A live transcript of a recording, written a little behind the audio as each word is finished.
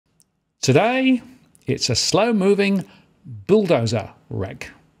Today, it's a slow-moving bulldozer wreck.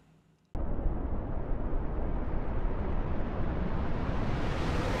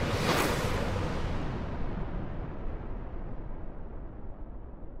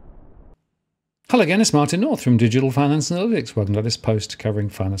 Hello again, it's Martin North from Digital Finance Analytics. Welcome to this post covering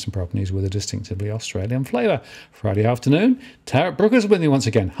finance and property news with a distinctively Australian flavour. Friday afternoon, Tarric Brooker's with me once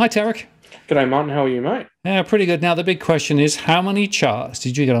again. Hi, Tarric. G'day, Martin. How are you, mate? Yeah, pretty good. Now, the big question is, how many charts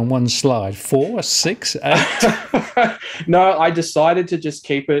did you get on one slide? 4, 6, 8? No, I decided to just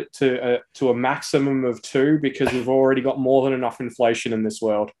keep it to a maximum of 2 because we've already got more than enough inflation in this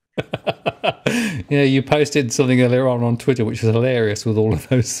world. Yeah, you posted something earlier on Twitter, which was hilarious with all of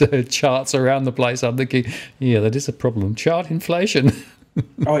those charts around the place. I'm thinking, yeah, that is a problem. Chart inflation.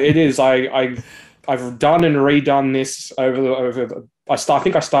 Oh, it is. I've done and redone this I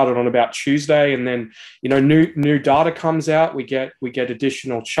think I started on about Tuesday, and then new data comes out. We get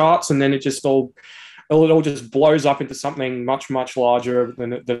additional charts, and then it all just blows up into something much larger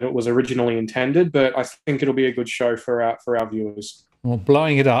than it was originally intended. But I think it'll be a good show for our viewers. Well,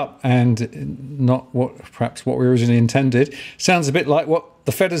 blowing it up and not perhaps what we originally intended. Sounds a bit like what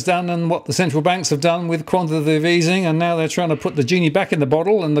the Fed has done and what the central banks have done with quantitative easing, and now they're trying to put the genie back in the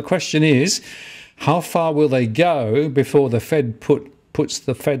bottle. And the question is, how far will they go before the Fed puts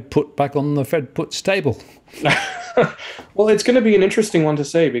the Fed put back on the Fed put stable? Well, it's going to be an interesting one to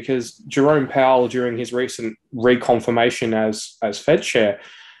see because Jerome Powell, during his recent reconfirmation as Fed chair,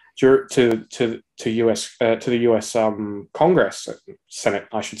 to the US Congress, Senate,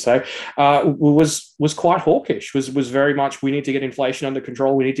 I should say, was quite hawkish. Was very much, we need to get inflation under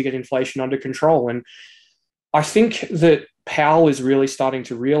control. We need to get inflation under control. And I think that Powell is really starting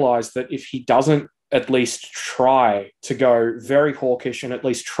to realize that if he doesn't at least try to go very hawkish and at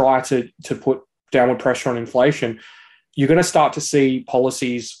least try to put downward pressure on inflation, you're going to start to see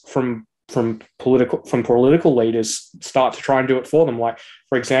policies from political leaders start to try and do it for them. Like,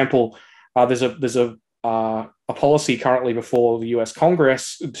 for example, there's a policy currently before the US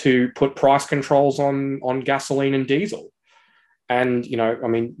Congress to put price controls on gasoline and diesel. And,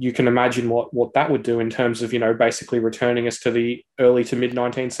 you can imagine what that would do in terms of, basically returning us to the early to mid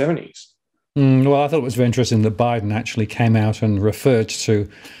 1970s. Well, I thought it was very interesting that Biden actually came out and referred to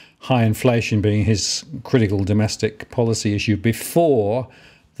high inflation being his critical domestic policy issue before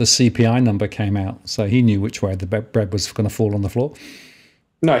the CPI number came out. So he knew which way the bread was going to fall on the floor.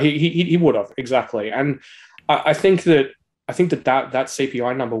 No, he would have, exactly. And I think that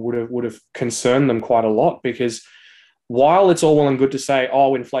CPI number would have concerned them quite a lot, because while it's all well and good to say,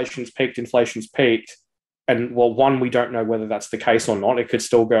 oh, inflation's peaked, and well, one, we don't know whether that's the case or not. It could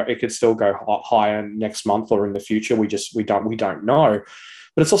still go higher next month or in the future. We don't know.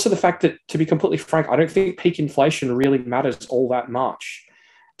 But it's also the fact that, to be completely frank, I don't think peak inflation really matters all that much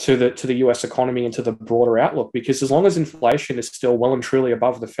to the US economy and to the broader outlook, because as long as inflation is still well and truly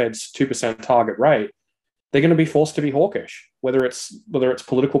above the Fed's 2% target rate, they're going to be forced to be hawkish, whether it's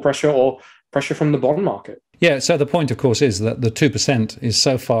political pressure or pressure from the bond market. Yeah, so the point, of course, is that the 2% is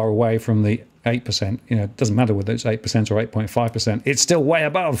so far away from the 8%. It doesn't matter whether it's 8% or 8.5%. It's still way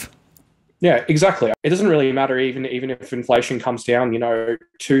above. Yeah, exactly. It doesn't really matter even if inflation comes down,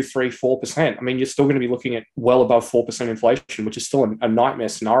 2, 3, 4%. I mean, you're still going to be looking at well above 4% inflation, which is still a nightmare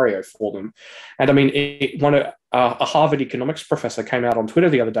scenario for them. And I mean, a Harvard economics professor came out on Twitter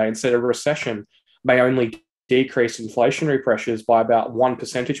the other day and said a recession may only decrease inflationary pressures by about 1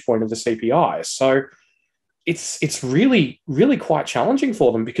 percentage point of the CPI. So it's really, really quite challenging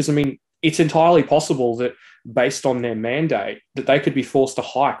for them, because, I mean, it's entirely possible that, based on their mandate, that they could be forced to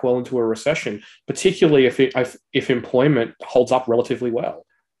hike well into a recession, particularly if employment holds up relatively well.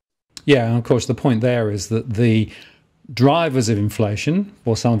 Yeah, and of course the point there is that the drivers of inflation,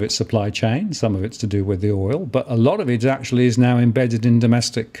 well, some of it's supply chain, some of it's to do with the oil, but a lot of it actually is now embedded in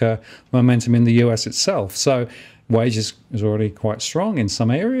domestic momentum in the US itself. So wages is already quite strong in some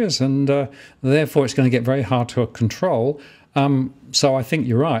areas, and therefore it's going to get very hard to control. So I think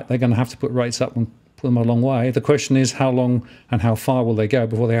you're right. They're going to have to put rates up and put them a long way. The question is, how long and how far will they go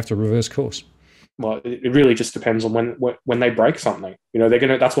before they have to reverse course? Well, it really just depends on when they break something.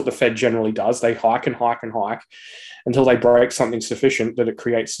 That's what the Fed generally does. They hike and hike and hike until they break something sufficient that it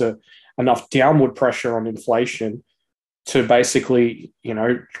creates enough downward pressure on inflation to basically,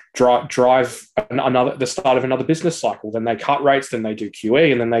 drive the start of another business cycle. Then they cut rates, then they do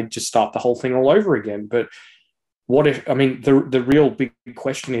QE, and then they just start the whole thing all over again. But what if, the real big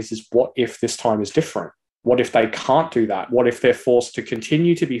question is what if this time is different? What if they can't do that? What if they're forced to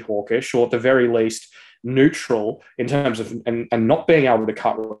continue to be hawkish, or at the very least neutral in terms of, and not being able to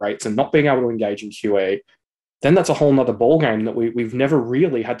cut rates and not being able to engage in QE, then that's a whole nother ballgame that we've never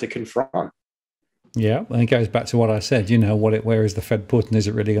really had to confront. Yeah, and it goes back to what I said. Where is the Fed put, and is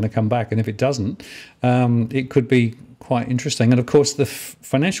it really going to come back? And if it doesn't, it could be quite interesting. And of course, the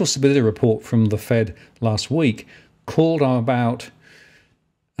financial stability report from the Fed last week called about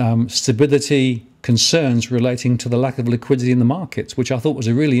stability concerns relating to the lack of liquidity in the markets, which I thought was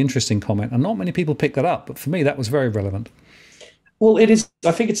a really interesting comment. And not many people picked that up, but for me, that was very relevant. Well, it is.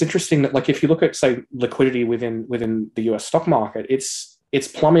 I think it's interesting that, like, if you look at, say, liquidity within the US stock market, it's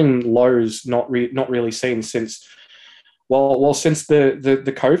plumbing lows not really seen since since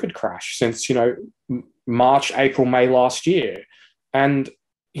the COVID crash, since March, April, May last year, and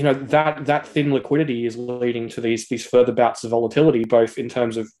that thin liquidity is leading to these further bouts of volatility, both in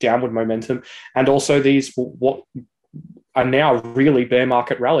terms of downward momentum and also these what are now really bear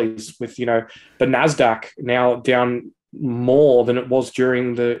market rallies, with the Nasdaq now down more than it was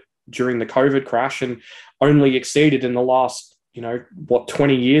during the COVID crash, and only exceeded in the last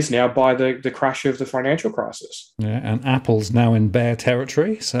 20 years now by the crash of the financial crisis. Yeah, and Apple's now in bear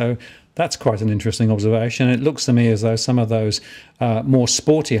territory, so that's quite an interesting observation. It looks to me as though some of those more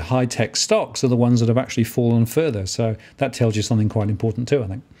sporty high-tech stocks are the ones that have actually fallen further, so that tells you something quite important too, I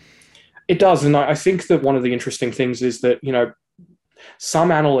think. It does, and I think that one of the interesting things is that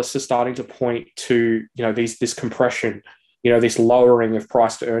some analysts are starting to point to this compression, this lowering of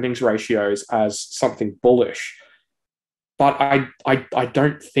price to earnings ratios as something bullish. But I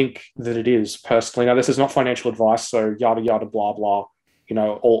don't think that it is, personally. Now, this is not financial advice, so yada yada blah blah,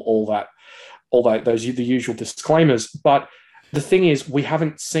 all that those the usual disclaimers. But the thing is, we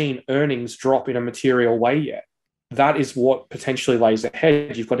haven't seen earnings drop in a material way yet. That is what potentially lays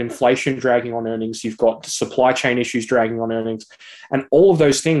ahead. You've got inflation dragging on earnings. You've got supply chain issues dragging on earnings, and all of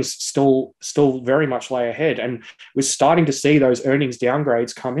those things still very much lay ahead. And we're starting to see those earnings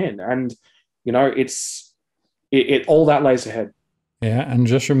downgrades come in, and it all that lays ahead. Yeah, and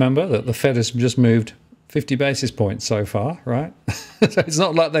just remember that the Fed has just moved 50 basis points so far, right? So it's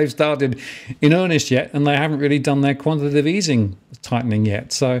not like they've started in earnest yet, and they haven't really done their quantitative easing tightening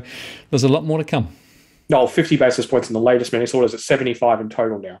yet. So there's a lot more to come. No, 50 basis points in the latest minutes orders at 75 in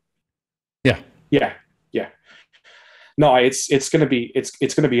total now. Yeah. No, it's going to be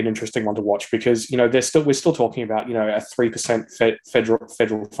an interesting one to watch, because we're still talking about a 3%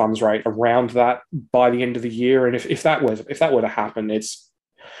 federal funds rate, around that by the end of the year. And if that were to happen,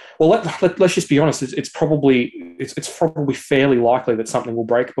 let's just be honest, it's probably fairly likely that something will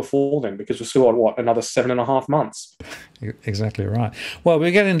break before then, because we're still got another 7.5 months. Exactly right. Well,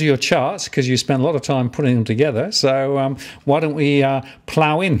 we'll get into your charts, because you spent a lot of time putting them together. So why don't we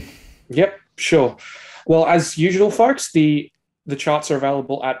plow in? Yep, sure. Well, as usual, folks, the charts are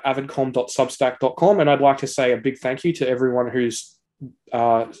available at avidcom.substack.com, and I'd like to say a big thank you to everyone who's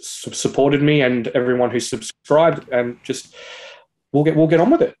supported me and everyone who's subscribed, and just we'll get on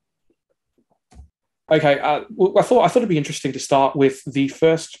with it. Okay, I thought it'd be interesting to start with the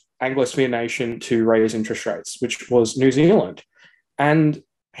first Anglosphere nation to raise interest rates, which was New Zealand, and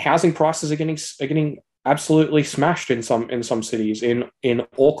housing prices are getting absolutely smashed in some cities. In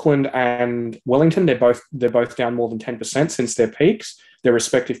Auckland and Wellington, they're both down more than 10% since their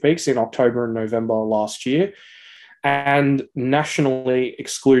respective peaks in October and November last year. And nationally,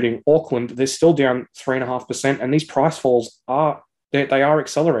 excluding Auckland, they're still down 3.5%. And these price falls are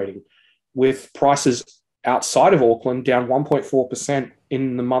accelerating, with prices outside of Auckland down 1.4%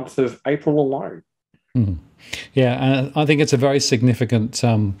 in the month of April alone. Mm. Yeah, and I think it's a very significant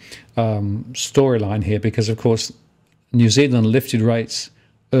storyline here, because, of course, New Zealand lifted rates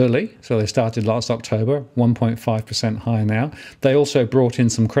early. So they started last October, 1.5% higher now. They also brought in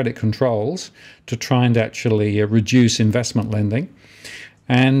some credit controls to try and actually reduce investment lending.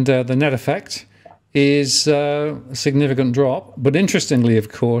 And the net effect is a significant drop. But interestingly, of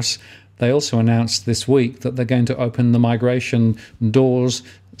course, they also announced this week that they're going to open the migration doors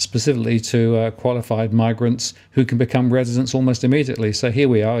specifically to qualified migrants who can become residents almost immediately. So here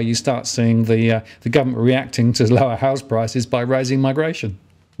we are. You start seeing the government reacting to lower house prices by raising migration.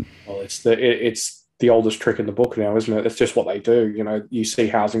 Well, it's the oldest trick in the book now, isn't it? It's just what they do. You see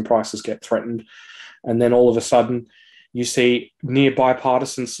housing prices get threatened, and then all of a sudden you see near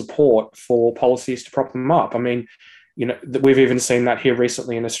bipartisan support for policies to prop them up. I mean, we've even seen that here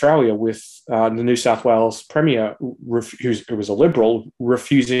recently in Australia with the New South Wales Premier, who was a Liberal,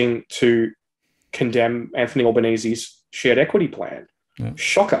 refusing to condemn Anthony Albanese's shared equity plan. Yeah.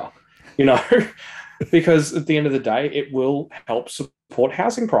 Shocker, because at the end of the day, it will help support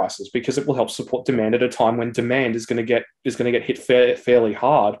housing prices, because it will help support demand at a time when demand is going to get hit fairly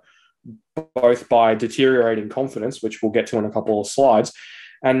hard, both by deteriorating confidence, which we'll get to in a couple of slides,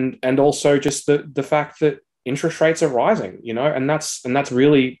 and also just the fact that interest rates are rising, and that's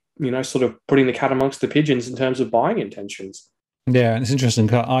really, sort of putting the cat amongst the pigeons in terms of buying intentions. Yeah, and it's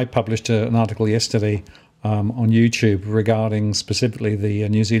interesting. I published an article yesterday on YouTube regarding specifically the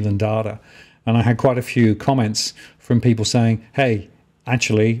New Zealand data, and I had quite a few comments from people saying, "Hey,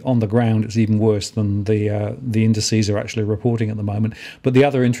 actually, on the ground, it's even worse than the indices are actually reporting at the moment." But the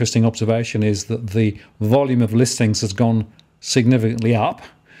other interesting observation is that the volume of listings has gone significantly up,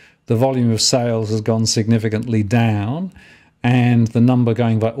 the volume of sales has gone significantly down, and the number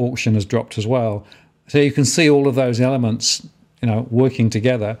going by auction has dropped as well. So you can see all of those elements, working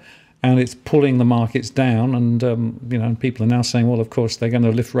together, and it's pulling the markets down. And people are now saying, well, of course they're going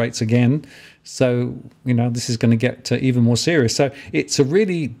to lift rates again, so this is going to get even more serious. So it's a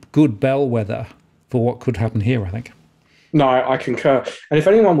really good bellwether for what could happen here, I think. No, I concur. And if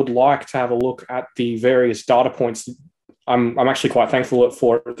anyone would like to have a look at the various data points, I'm actually quite thankful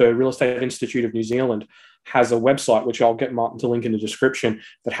for the Real Estate Institute of New Zealand has a website, which I'll get Martin to link in the description,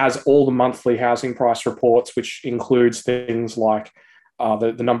 that has all the monthly housing price reports, which includes things like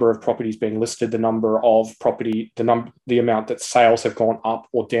the number of properties being listed, the number of property, the amount that sales have gone up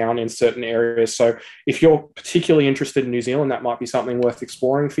or down in certain areas. So if you're particularly interested in New Zealand, that might be something worth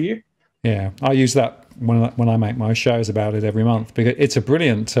exploring for you. Yeah, I use that when I make my shows about it every month, because it's a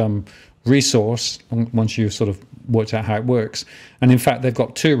brilliant resource once you've sort of worked out how it works. And in fact, they've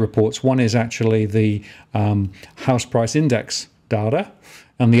got two reports. One is actually the house price index data,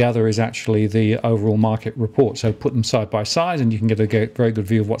 and the other is actually the overall market report. So put them side by side and you can get a very good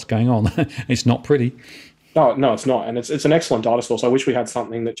view of what's going on. It's not pretty. No, it's not. And it's an excellent data source. I wish we had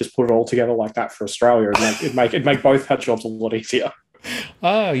something that just put it all together like that for Australia. It'd make both our jobs a lot easier.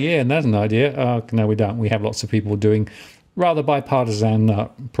 Oh, yeah, and that's an idea. No, we don't. We have lots of people doing rather bipartisan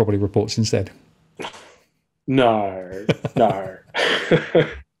property reports instead. No.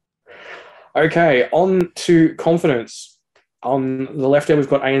 Okay, on to confidence. On the left here, we've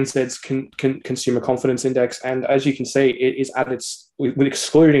got ANZ's Consumer Confidence Index. And as you can see, it is at its, with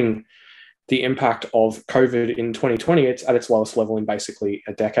excluding the impact of COVID in 2020, it's at its lowest level in basically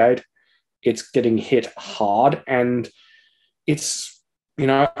a decade. It's getting hit hard. And it's,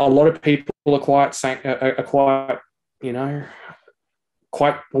 a lot of people are quite, I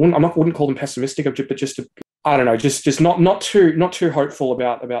wouldn't call them pessimistic, but just I don't know, just not too hopeful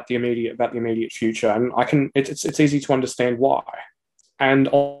about the immediate future, and it's easy to understand why. And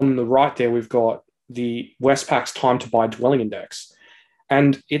on the right there, we've got the Westpac's Time to Buy Dwelling Index,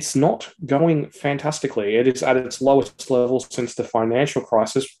 and it's not going fantastically. It is at its lowest level since the financial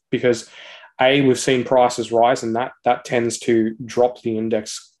crisis because we've seen prices rise, and that tends to drop the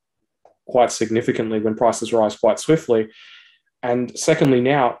index quite significantly when prices rise quite swiftly. And secondly,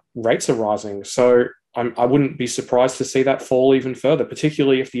 now rates are rising, so I wouldn't be surprised to see that fall even further,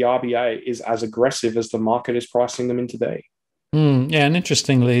 particularly if the RBA is as aggressive as the market is pricing them in today. Yeah, and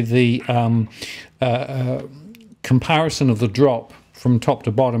interestingly, the comparison of the drop from top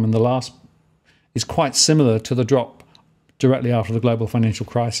to bottom in the last is quite similar to the drop directly after the global financial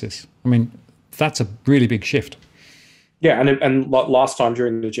crisis. I mean, that's a really big shift. Yeah, and last time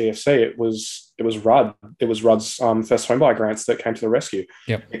during the GFC, it was RUD. It was RUD's first home buyer grants that came to the rescue.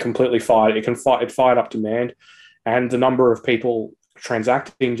 Yep. It completely fired. It fired up demand, and the number of people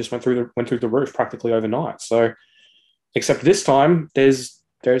transacting just went through the roof practically overnight. So, except this time, there's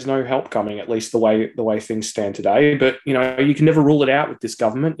no help coming. At least the way things stand today. But you can never rule it out with this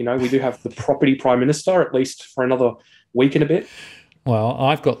government. We do have the property prime minister at least for another week and a bit. Well,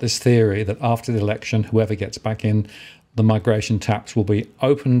 I've got this theory that after the election, whoever gets back in, the migration taps will be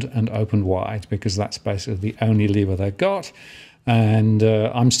opened and opened wide, because that's basically the only lever they've got. And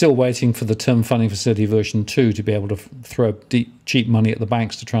I'm still waiting for the term funding facility version 2 to be able to throw cheap money at the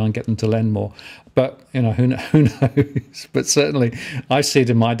banks to try and get them to lend more. But who knows? But certainly, I see it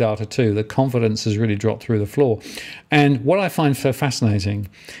in my data too. The confidence has really dropped through the floor. And what I find so fascinating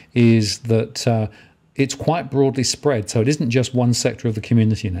is that it's quite broadly spread. So it isn't just one sector of the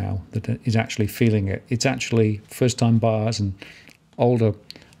community now that is actually feeling it. It's actually first-time buyers and older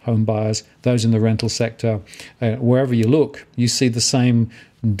home buyers, those in the rental sector. Wherever you look, you see the same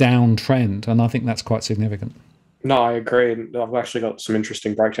down trend, and I think that's quite significant. No, I agree. I've actually got some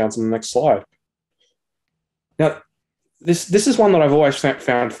interesting breakdowns on the next slide. Now, this is one that I've always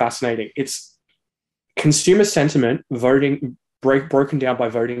found fascinating. It's consumer sentiment broken down by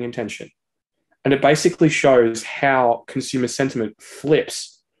voting intention. And it basically shows how consumer sentiment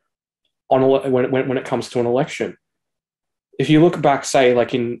flips on when it comes to an election. If you look back, say,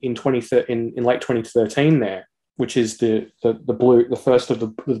 like in late 2013, there, which is the blue, the first of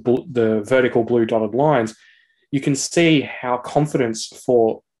the vertical blue dotted lines, you can see how confidence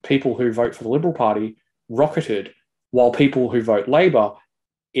for people who vote for the Liberal Party rocketed, while people who vote Labor,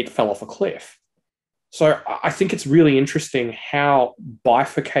 it fell off a cliff. So I think it's really interesting how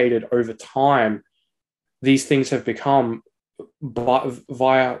bifurcated over time these things have become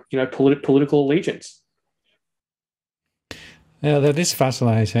via political allegiance. Yeah, that is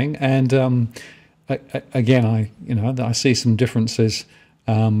fascinating, and again, I see some differences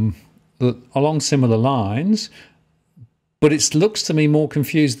along similar lines, but it looks to me more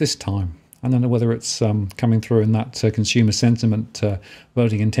confused this time. I don't know whether it's coming through in that consumer sentiment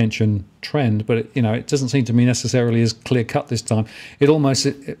voting intention trend, but it doesn't seem to me necessarily as clear cut this time.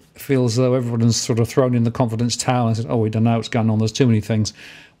 It feels as though everyone's sort of thrown in the confidence towel and said, "Oh, we don't know what's going on. There's too many things.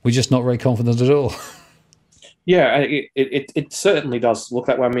 We're just not very confident at all." Yeah, it certainly does look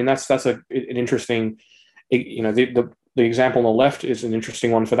that way. I mean, that's an interesting, the example on the left is an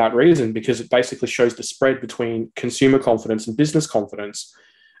interesting one for that reason, because it basically shows the spread between consumer confidence and business confidence.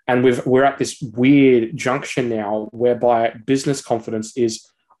 And we're at this weird junction now whereby business confidence is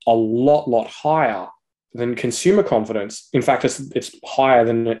a lot higher than consumer confidence. In fact, it's higher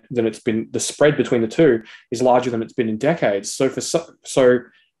than it's been. The spread between the two is larger than it's been in decades. So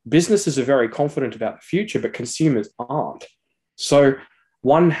businesses are very confident about the future, but consumers aren't. So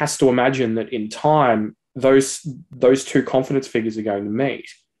one has to imagine that in time, those two confidence figures are going to meet.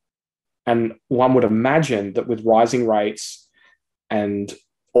 And one would imagine that with rising rates and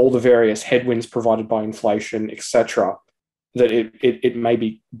all the various headwinds provided by inflation, etc., that it may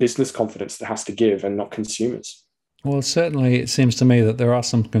be business confidence that has to give and not consumers. Well, certainly it seems to me that there are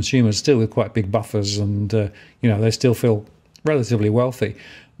some consumers still with quite big buffers and, they still feel relatively wealthy.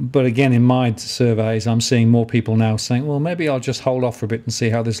 But again, in my surveys, I'm seeing more people now saying, well, maybe I'll just hold off for a bit and see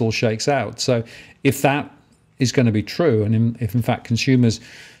how this all shakes out. So if that is going to be true, and if in fact consumers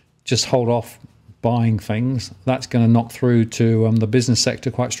just hold off buying things, that's going to knock through to the business sector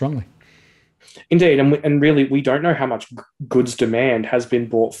quite strongly. Indeed, and really, we don't know how much goods demand has been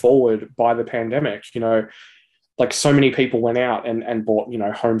brought forward by the pandemic. Like so many people went out and bought,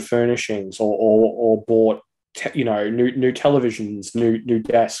 home furnishings or bought, new televisions, new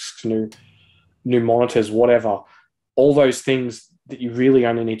desks, new monitors, whatever. All those things that you really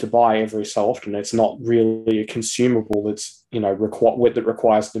only need to buy every so often. It's not really a consumable that's that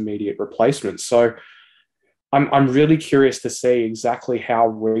requires an immediate replacement. So I'm really curious to see exactly how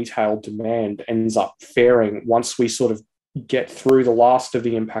retail demand ends up faring once we sort of get through the last of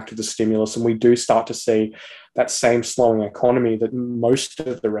the impact of the stimulus and we do start to see that same slowing economy that most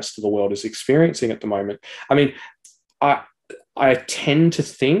of the rest of the world is experiencing at the moment. I mean, I tend to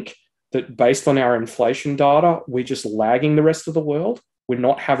think that based on our inflation data, we're just lagging the rest of the world. We're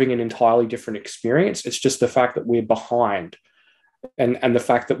not having an entirely different experience. It's just the fact that we're behind and the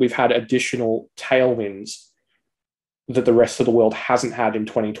fact that we've had additional tailwinds that the rest of the world hasn't had in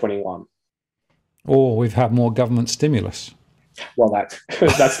 2021. Or we've had more government stimulus. Well, that's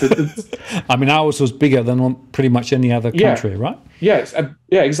the... I mean, ours was bigger than pretty much any other country, right? Yes,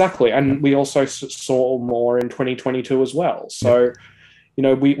 yeah, exactly. And we also saw more in 2022 as well. So,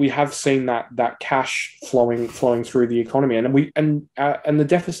 we have seen that cash flowing through the economy, and the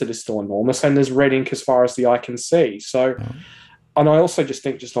deficit is still enormous, and there's red ink as far as the eye can see. So, and I also just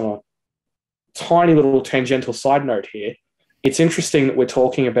think, just on a tiny little tangential side note here, it's interesting that we're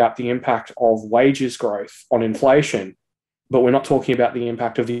talking about the impact of wages growth on inflation, but we're not talking about the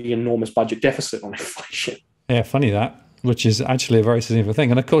impact of the enormous budget deficit on inflation. Yeah, funny that, which is actually a very significant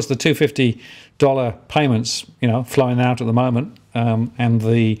thing. And of course, the $250 payments, flowing out at the moment, and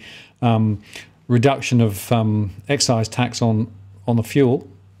the reduction of excise tax on the fuel,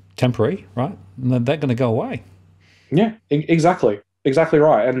 temporary, right? And they're going to go away. Yeah, exactly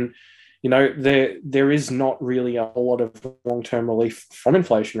right. And there is not really a lot of long-term relief from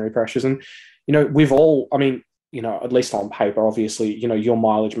inflationary pressures. And, we've all, at least on paper, obviously, your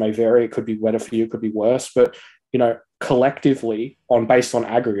mileage may vary. It could be better for you, it could be worse. But, collectively, based on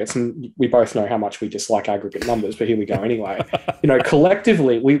aggregates, and we both know how much we dislike aggregate numbers, but here we go anyway.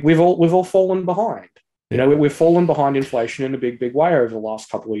 Collectively, we've all fallen behind. We've fallen behind inflation in a big way over the last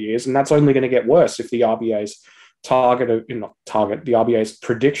couple of years, and that's only going to get worse if the RBA's the RBA's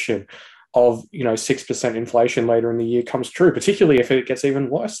prediction of 6% inflation later in the year comes true, particularly if it gets even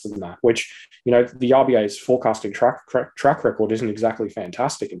worse than that, which the RBA's forecasting track record isn't exactly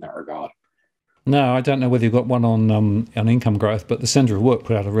fantastic in that regard. No, I don't know whether you've got one on income growth, but the Centre of Work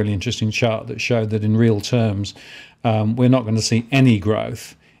put out a really interesting chart that showed that in real terms, we're not going to see any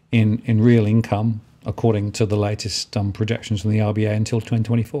growth in real income according to the latest projections from the RBA until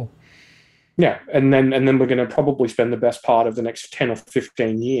 2024. Yeah, and then we're going to probably spend the best part of the next 10 or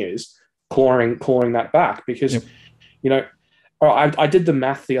 15 years clawing that back because, I did the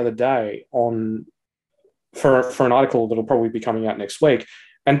math the other day on for an article that'll probably be coming out next week.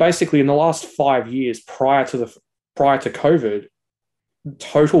 And basically, in the last 5 years prior to COVID,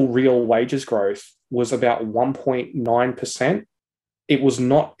 total real wages growth was about 1.9%. It was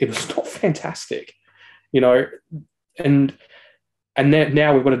not fantastic, you know, and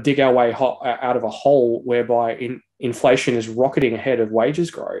now we've got to dig our way out of a hole whereby inflation is rocketing ahead of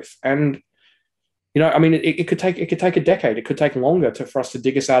wages growth. And I mean, it could take a decade. It could take longer for us to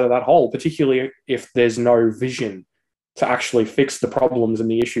dig us out of that hole, particularly if there's no vision to actually fix the problems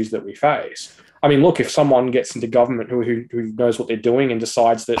and the issues that we face. I mean, look, if someone gets into government who knows what they're doing and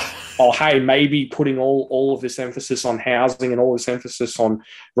decides that, oh, hey, maybe putting all of this emphasis on housing and all this emphasis on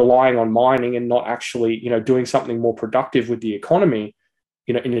relying on mining and not actually, doing something more productive with the economy,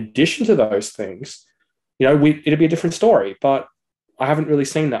 in addition to those things, it'd be a different story. But I haven't really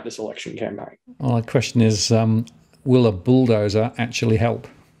seen that this election campaign. Well, the question is, will a bulldozer actually help?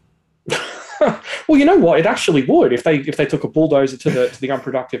 Well, you know what? It actually would if they took a bulldozer to the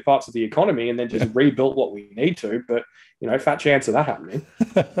unproductive parts of the economy and then just rebuilt what we need to. But fat chance of that happening.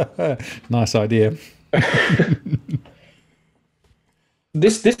 Nice idea.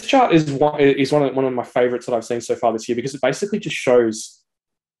 This chart is one of my favorites that I've seen so far this year, because it basically just shows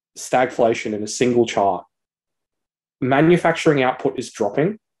stagflation in a single chart. Manufacturing output is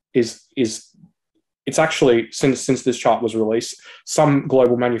dropping. It's actually, since this chart was released, some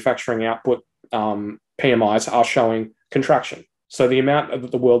global manufacturing output PMIs are showing contraction. So the amount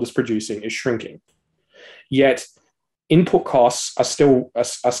that the world is producing is shrinking. Yet input costs are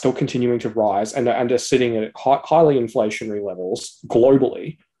still continuing to rise and are sitting at highly inflationary levels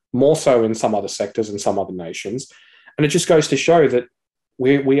globally, more so in some other sectors and some other nations. And it just goes to show that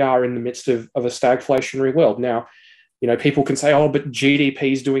we are in the midst of a stagflationary world. Now, people can say, oh, but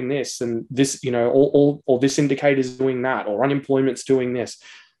GDP is doing this and this, or this indicator is doing that, or unemployment's doing this.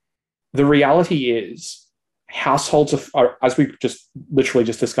 The reality is households are, as we just literally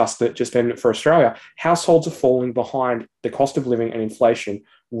just discussed it just then for Australia, households are falling behind the cost of living and inflation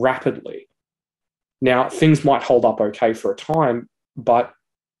rapidly. Now, things might hold up okay for a time, but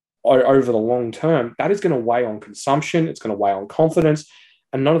over the long term, that is going to weigh on consumption. It's going to weigh on confidence,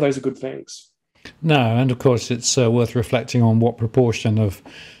 and none of those are good things. No, and of course, it's worth reflecting on what proportion of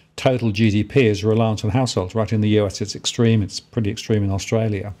total GDP is reliant on households. Right, in the US, it's extreme. It's pretty extreme in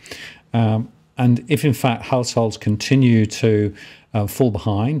Australia. And if, in fact, households continue to fall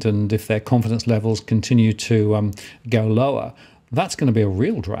behind, and if their confidence levels continue to go lower, that's going to be a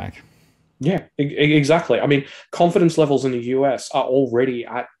real drag. Yeah, exactly. I mean, confidence levels in the US are already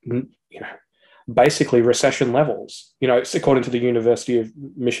at, basically recession levels. It's according to the University of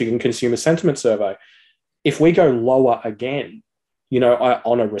Michigan Consumer Sentiment Survey. If we go lower again,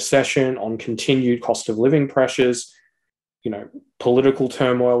 on a recession, on continued cost of living pressures, political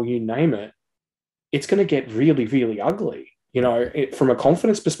turmoil, you name it, it's going to get really, really ugly, from a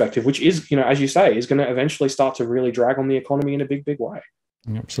confidence perspective, which is, as you say, is going to eventually start to really drag on the economy in a big, big way.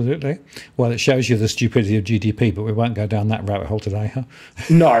 Absolutely. Well, it shows you the stupidity of GDP, but we won't go down that rabbit hole today, huh?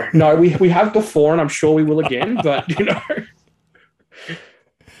 No, we have before, and I'm sure we will again, but,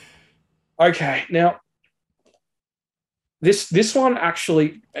 Okay, now, this one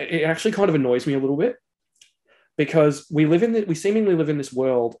actually kind of annoys me a little bit, because we seemingly live in this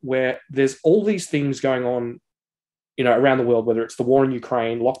world where there's all these things going on, around the world, whether it's the war in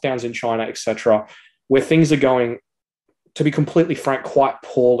Ukraine, lockdowns in China, etc., where things are going, to be completely frank, quite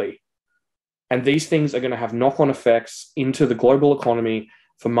poorly. And these things are going to have knock-on effects into the global economy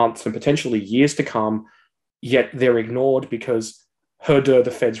for months and potentially years to come, yet they're ignored because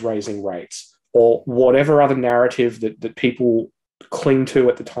the Fed's raising rates, or whatever other narrative that people cling to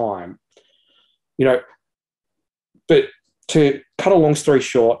at the time. But to cut a long story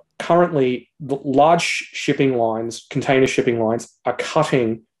short, currently the large shipping lines, container shipping lines, are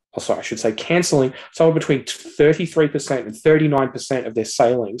cancelling somewhere between 33% and 39% of their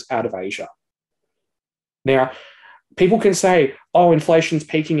sailings out of Asia. Now, people can say, oh, inflation's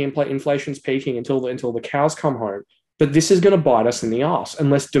peaking until the cows come home. But this is going to bite us in the ass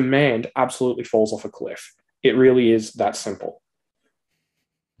unless demand absolutely falls off a cliff. It really is that simple.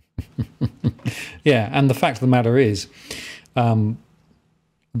 Yeah, and the fact of the matter is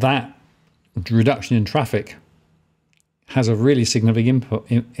that reduction in traffic has a really significant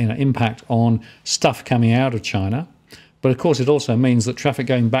impact on stuff coming out of China. But of course, it also means that traffic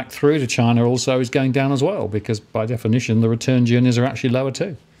going back through to China also is going down as well, because by definition, the return journeys are actually lower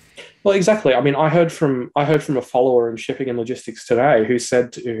too. Well, exactly. I mean, I heard from a follower in shipping and logistics today who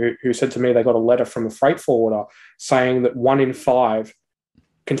said to me they got a letter from a freight forwarder saying that 1 in 5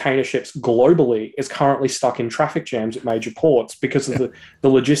 container ships globally is currently stuck in traffic jams at major ports because of the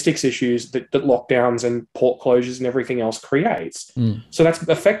logistics issues that lockdowns and port closures and everything else creates. So that's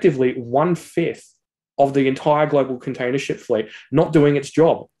effectively 1/5 of the entire global container ship fleet not doing its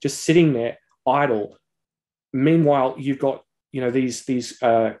job, just sitting there idle. Meanwhile, you've got these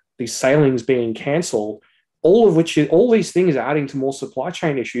sailings being cancelled, all these things are adding to more supply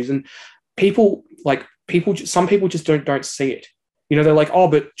chain issues, and some people just don't see it. They're like, oh,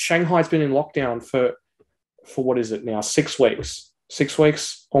 but Shanghai's been in lockdown for what is it now? 6 weeks. 6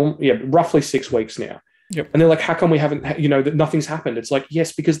 weeks? Roughly 6 weeks now. Yep. And they're like, how come we haven't, that nothing's happened? It's like,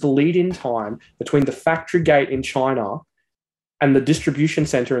 yes, because the lead-in time between the factory gate in China and the distribution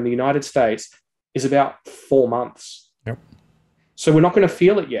center in the United States is about 4 months. Yep. So we're not going to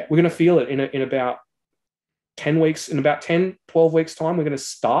feel it yet. We're going to feel it in about 10 weeks, in about 10, 12 weeks time, we're going to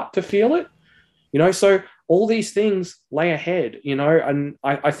start to feel it. So all these things lay ahead, and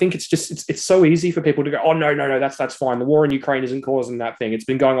I think it's so easy for people to go, oh, no, that's fine. The war in Ukraine isn't causing that thing. It's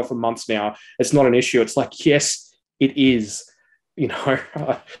been going on for months now. It's not an issue. It's like, yes, it is,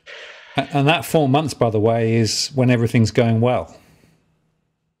 And that 4 months, by the way, is when everything's going well.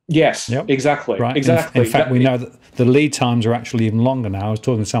 Yes, yep. Exactly. Right. Exactly. In fact, we know that the lead times are actually even longer now. I was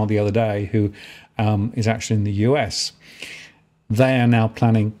talking to someone the other day who is actually in the US. They are now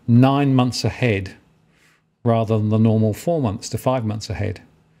planning 9 months ahead rather than the normal 4 months to 5 months ahead,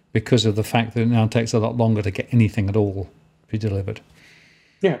 because of the fact that it now takes a lot longer to get anything at all to be delivered.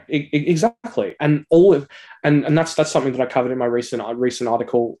 Yeah, exactly. And and that's something that I covered in my recent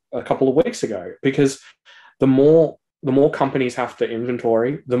article a couple of weeks ago, because the more companies have to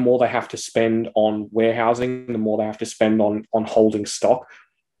inventory, the more they have to spend on warehousing, the more they have to spend on holding stock.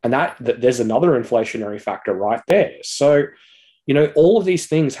 And that there's another inflationary factor right there. So, all of these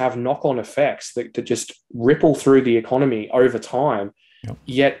things have knock-on effects that just ripple through the economy over time. Yep.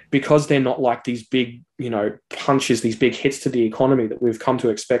 Yet, because they're not like these big, punches, these big hits to the economy that we've come to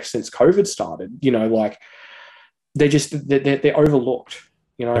expect since COVID started, like they're overlooked.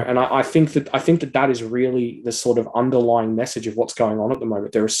 And I think that is really the sort of underlying message of what's going on at the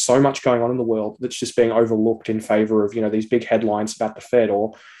moment. There is so much going on in the world that's just being overlooked in favor of, these big headlines about the Fed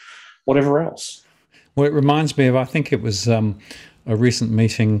or whatever else. Well, it reminds me of, I think it was a recent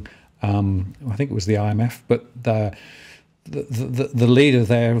meeting, I think it was the IMF, but the leader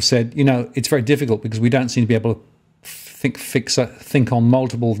there said, it's very difficult because we don't seem to be able to think on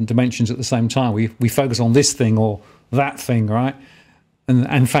multiple dimensions at the same time. We focus on this thing or that thing, right? And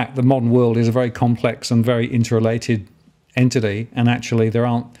in fact, the modern world is a very complex and very interrelated entity, and actually there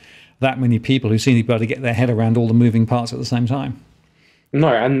aren't that many people who seem to be able to get their head around all the moving parts at the same time. No,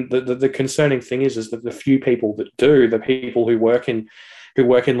 and the concerning thing is that the few people that do, the people who work in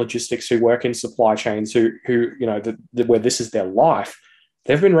logistics, who work in supply chains, who where this is their life,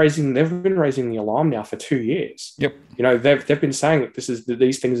 they've been raising the alarm now for 2 years. Yep. They've been saying that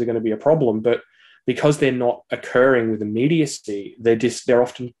these things are going to be a problem, but because they're not occurring with immediacy, they're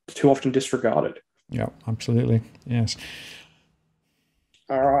often too often disregarded. Yeah, absolutely. Yes.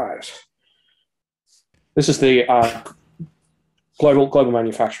 All right. This is the global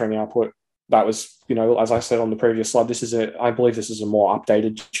manufacturing output. That was, as I said on the previous slide, I believe this is a more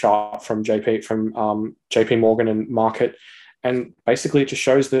updated chart from JP Morgan and Market. And basically it just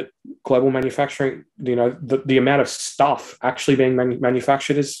shows that global manufacturing, the amount of stuff actually being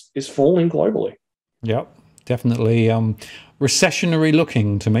manufactured is falling globally. Yep, definitely recessionary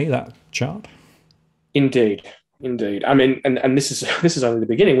looking to me, that chart. Indeed. I mean, and this is only the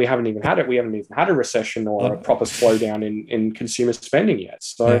beginning. We haven't even had it. We haven't even had a recession or a proper slowdown in consumer spending yet.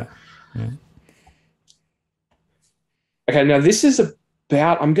 So, yeah. Okay, now this is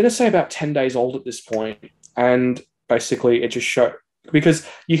I'm going to say about 10 days old at this point, and basically it just showed, because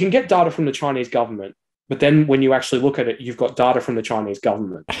you can get data from the Chinese government, but then when you actually look at it, you've got data from the Chinese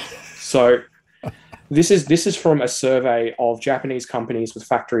government. So this is from a survey of Japanese companies with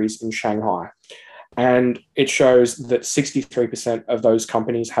factories in Shanghai. And it shows that 63% of those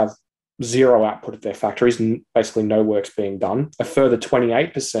companies have zero output of their factories, and basically no work's being done. A further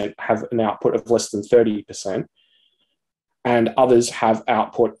 28% have an output of less than 30%. And others have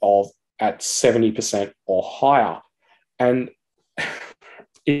output of at 70% or higher. And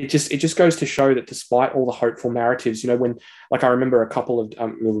it just goes to show that despite all the hopeful narratives, when, like, I remember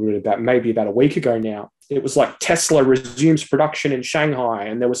maybe about a week ago now, it was like Tesla resumes production in Shanghai,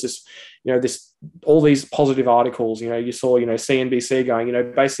 and there was this, all these positive articles. You saw, CNBC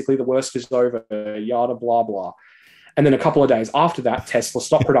going, basically the worst is over, yada blah blah. And then a couple of days after that, Tesla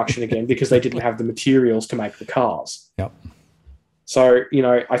stopped production again because they didn't have the materials to make the cars. Yep. So,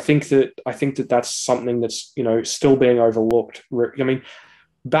 I think that that's something that's, still being overlooked. I mean,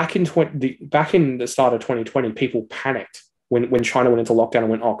 back in the start of 2020, people panicked when China went into lockdown and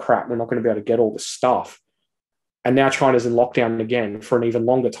went, oh crap, we're not going to be able to get all this stuff. And now China's in lockdown again for an even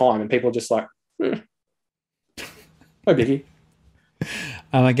longer time, and people are just like, no biggie.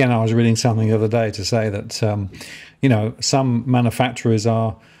 And again, I was reading something the other day to say that, some manufacturers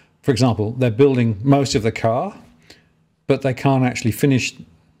are, for example, they're building most of the car, but they can't actually finish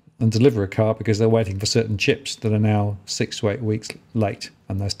and deliver a car because they're waiting for certain chips that are now 6 to 8 weeks late,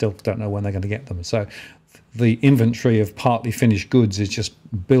 and they still don't know when they're going to get them. So the inventory of partly finished goods is just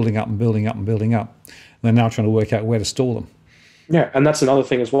building up and building up and building up. They're now trying to work out where to store them. Yeah, and that's another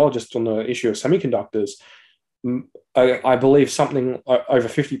thing as well, just on the issue of semiconductors. I believe something over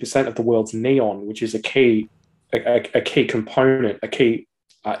 50% of the world's neon, which is a key component, a key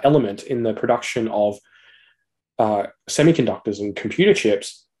element in the production of semiconductors and computer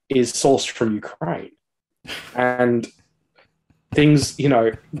chips, is sourced from Ukraine. And things,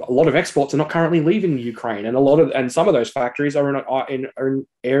 a lot of exports are not currently leaving Ukraine, and some of those factories are in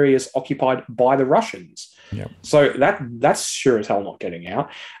areas occupied by the Russians. Yep. So that's sure as hell not getting out.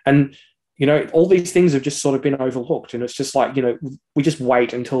 And all these things have just sort of been overlooked, and it's just like, we just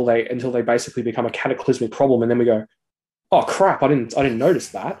wait until they basically become a cataclysmic problem, and then we go, oh crap, I didn't notice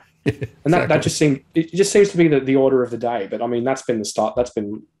that. And Exactly. that just seems to be the order of the day. But I mean, that's been the start. That's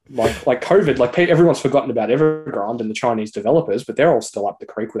been like COVID. Like everyone's forgotten about Evergrande and the Chinese developers, but they're all still up the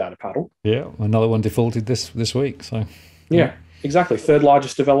creek without a paddle. Yeah, another one defaulted this week. So yeah, exactly. Third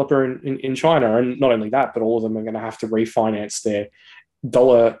largest developer in China, and not only that, but all of them are going to have to refinance their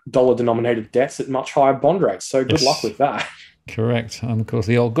dollar denominated debts at much higher bond rates. So good luck with that. Correct. And of course,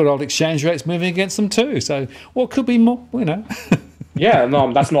 the good old exchange rate's moving against them too. So what could be more? Yeah,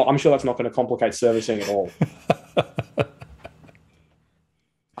 no, that's not. I'm sure that's not going to complicate servicing at all.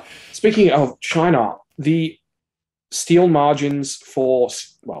 Speaking of China, the steel margins for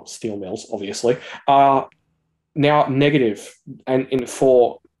steel mills, obviously, are now negative, and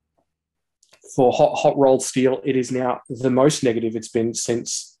for hot rolled steel, it is now the most negative it's been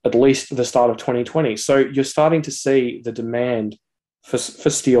since at least the start of 2020. So you're starting to see the demand for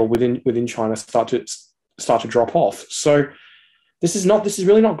steel within China start to drop off. So this is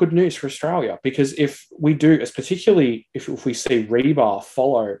really not good news for Australia, because if we do, particularly if we see rebar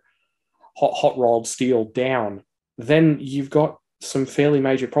follow hot rolled steel down, then you've got some fairly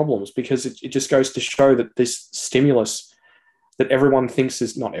major problems, because it just goes to show that this stimulus that everyone thinks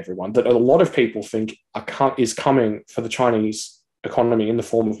is, not everyone, that a lot of people think is coming for the Chinese economy in the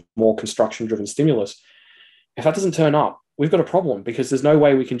form of more construction-driven stimulus. If that doesn't turn up, we've got a problem, because there's no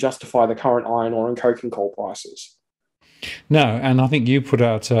way we can justify the current iron ore and coke and coal prices. No, and I think you put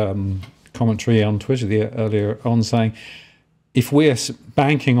out commentary on Twitter earlier on saying, if we're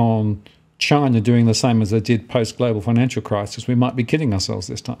banking on China doing the same as they did post-global financial crisis, we might be kidding ourselves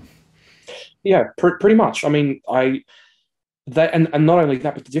this time. Yeah, pretty much. I mean, and not only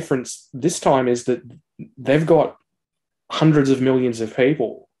that, but the difference this time is that they've got hundreds of millions of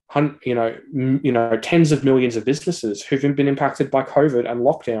people, tens of millions of businesses who've been impacted by COVID and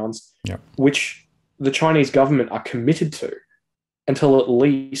lockdowns, which the Chinese government are committed to until at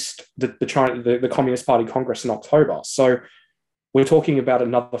least the Communist Party Congress in October. So we're talking about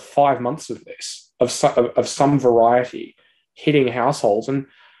another 5 months of this, of some variety hitting households. And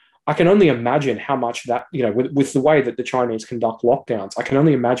I can only imagine how much that, with the way that the Chinese conduct lockdowns, I can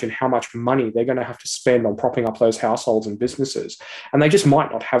only imagine how much money they're going to have to spend on propping up those households and businesses. And they just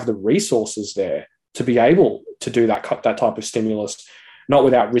might not have the resources there to be able to do that type of stimulus, not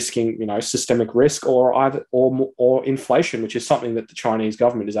without risking, systemic risk or inflation, which is something that the Chinese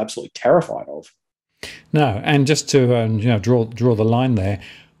government is absolutely terrified of. No, and just to draw the line there,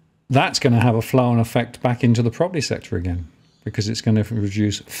 that's going to have a flow-on effect back into the property sector again, because it's going to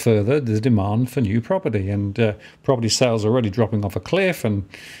reduce further the demand for new property, and property sales are already dropping off a cliff, and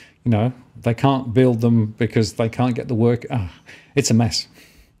they can't build them because they can't get the work. It's a mess.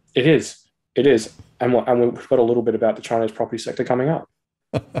 It is, and we've got a little bit about the Chinese property sector coming up.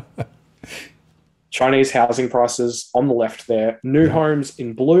 Chinese housing prices on the left there, new homes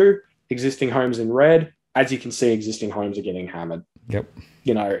in blue, existing homes in red. As you can see, existing homes are getting hammered. Yep.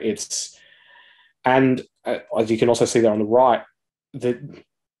 And as you can also see there on the right,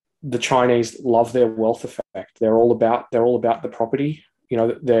 the Chinese love their wealth effect. They're all about the property.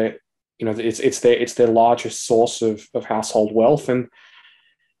 It's their largest source of household wealth. And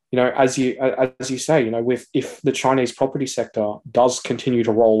as you say, if the Chinese property sector does continue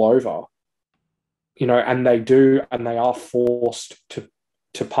to roll over, and they are forced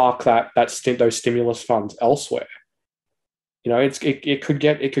to park those stimulus funds elsewhere, it could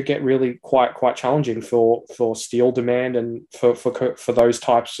get really quite challenging for steel demand and for those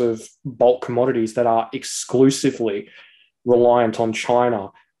types of bulk commodities that are exclusively reliant on China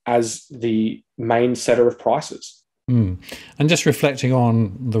as the main setter of prices. Mm. And just reflecting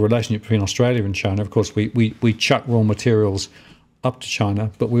on the relationship between Australia and China, of course, we chuck raw materials up to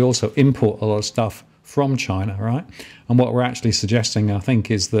China, but we also import a lot of stuff from China, right? And what we're actually suggesting, I think,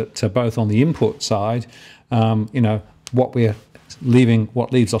 is that both on the import side, what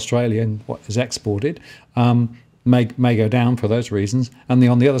leaves Australia and what is exported may go down for those reasons. And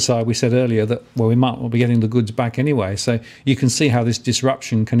on the other side, we said earlier that, well, we might not be getting the goods back anyway. So you can see how this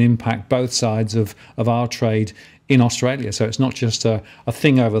disruption can impact both sides of our trade in Australia. So it's not just a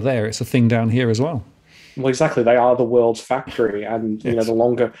thing over there, it's a thing down here as well. Well, exactly. They are the world's factory, and Yes. the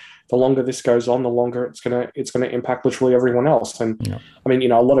longer this goes on, the longer it's gonna impact literally everyone else. And Yeah. I mean,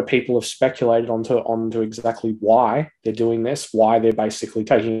 a lot of people have speculated onto exactly why they're doing this, why they're basically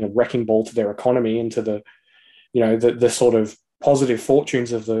taking a wrecking ball to their economy, into the sort of positive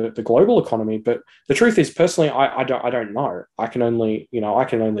fortunes of the global economy. But the truth is, personally, I don't know. I can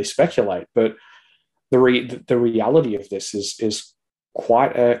only speculate. But the reality of this is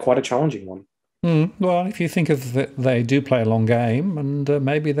quite a challenging one. Well, if you think of that, they do play a long game, and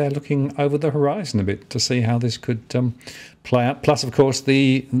maybe they're looking over the horizon a bit to see how this could play out. Plus, of course,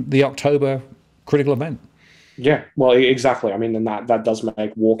 the October critical event. Yeah, well, exactly. I mean, and that does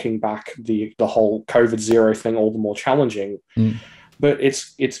make walking back the whole COVID zero thing all the more challenging. But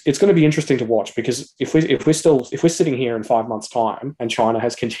it's going to be interesting to watch, because if we're sitting here in 5 months' time and China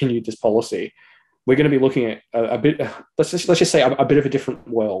has continued this policy, we're going to be looking at a bit. Let's just say a bit of a different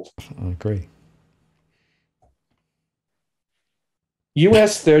world. I agree.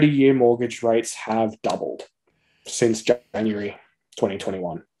 US 30-year mortgage rates have doubled since January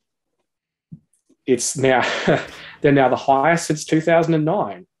 2021. It's now they're now the highest since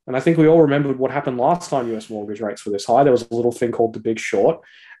 2009. And I think we all remembered what happened last time US mortgage rates were this high. There was a little thing called the Big Short,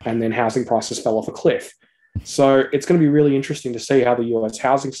 and then housing prices fell off a cliff. So it's going to be really interesting to see how the US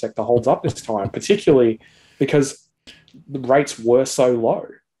housing sector holds up this time, particularly because the rates were so low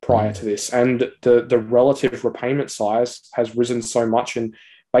prior to this, and the relative repayment size has risen so much, and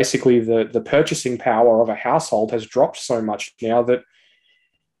basically the purchasing power of a household has dropped so much now that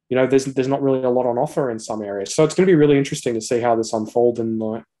there's not really a lot on offer in some areas. So it's going to be really interesting to see how this unfolds in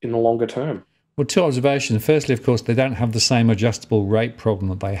the longer term. Well, two observations. Firstly, of course, they don't have the same adjustable rate problem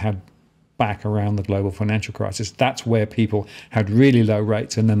that they had back around the global financial crisis. That's where people had really low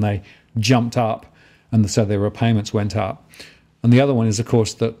rates and then they jumped up, and so their repayments went up. And the other one is, of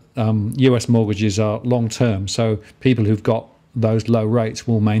course, that US mortgages are long-term. So people who've got those low rates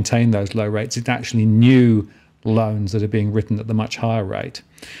will maintain those low rates. It's actually new loans that are being written at the much higher rate.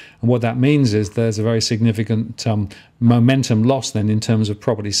 And what that means is there's a very significant momentum loss then in terms of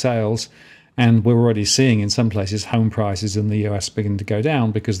property sales. And we're already seeing in some places home prices in the US beginning to go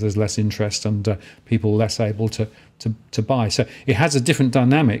down because there's less interest and people less able to buy. So it has a different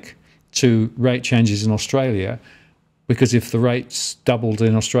dynamic to rate changes in Australia, because if the rates doubled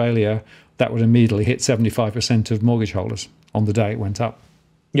in Australia, that would immediately hit 75% of mortgage holders on the day it went up.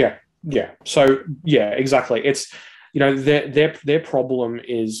 Yeah. So yeah, exactly. It's their problem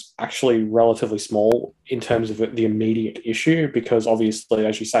is actually relatively small in terms of the immediate issue, because obviously,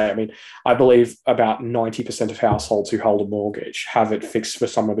 as you say, I mean, I believe about 90% of households who hold a mortgage have it fixed for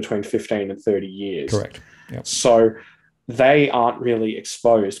somewhere between 15 and 30 years. Correct. Yep. So they aren't really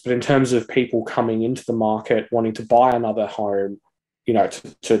exposed. But in terms of people coming into the market wanting to buy another home,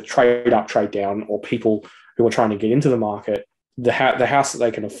 to trade up, trade down, or people who are trying to get into the market, the house that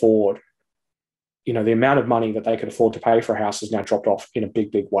they can afford, the amount of money that they can afford to pay for a house has now dropped off in a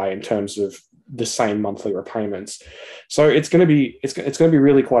big way in terms of the same monthly repayments. So it's going to be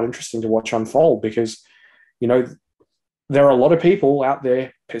really quite interesting to watch unfold, because there are a lot of people out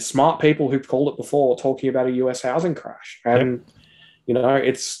there, smart people who've called it before, talking about a US housing crash. And,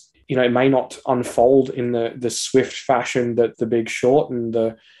 it may not unfold in the swift fashion that the Big Short and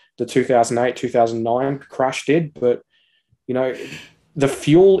the 2008, 2009 crash did. But, the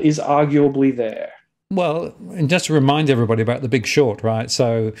fuel is arguably there. Well, and just to remind everybody about the Big Short, right?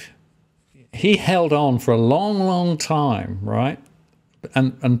 So he held on for a long time, right?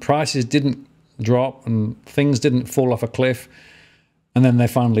 And prices didn't drop and things didn't fall off a cliff, and then they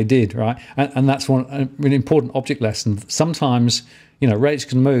finally did, right? And that's an important object lesson. Sometimes rates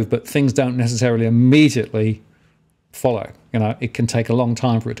can move, but things don't necessarily immediately follow. It can take a long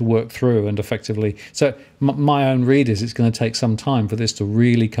time for it to work through and effectively. So my own read is it's going to take some time for this to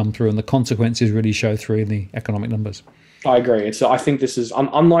really come through and the consequences really show through in the economic numbers. I agree. I think this is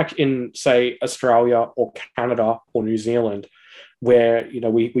unlike in, say, Australia or Canada or New Zealand, where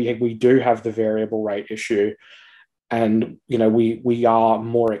we do have the variable rate issue, and we are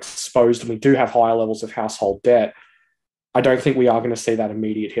more exposed, and we do have higher levels of household debt. I don't think we are going to see that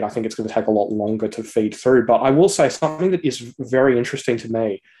immediate hit. I think it's going to take a lot longer to feed through. But I will say something that is very interesting to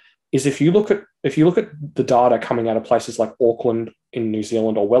me is if you look at the data coming out of places like Auckland in New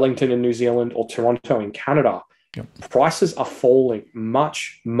Zealand, or Wellington in New Zealand, or Toronto in Canada, yep, prices are falling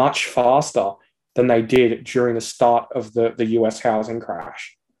much, much faster than they did during the start of the US housing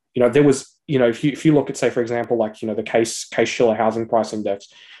crash. There was, if you look at, say, for example, like, the Case-Shiller housing price index,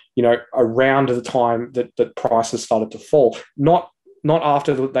 around the time that prices started to fall, not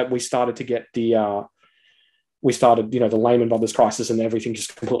after that we started to get the Lehman Brothers crisis and everything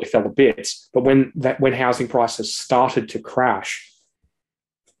just completely fell to bits. But when housing prices started to crash,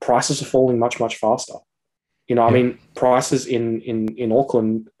 prices are falling much, much faster. I mean, prices in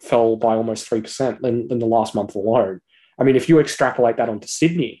Auckland fell by almost 3% in the last month alone. I mean, if you extrapolate that onto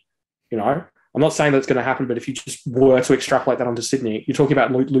Sydney, I'm not saying that's going to happen, but if you just were to extrapolate that onto Sydney, you're talking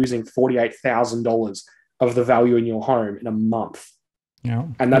about losing $48,000 of the value in your home in a month. Yeah,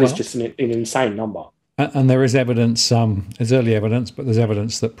 and that is just an insane number. And there is evidence, there's early evidence, but there's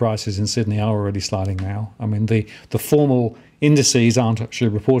evidence that prices in Sydney are already sliding now. I mean, the formal indices aren't actually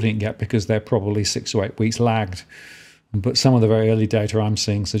reporting it yet because they're probably 6 or 8 weeks lagged. But some of the very early data I'm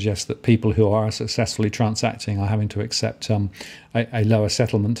seeing suggests that people who are successfully transacting are having to accept a lower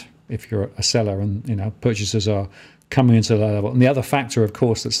settlement if you're a seller, and purchasers are coming into a low level. And the other factor, of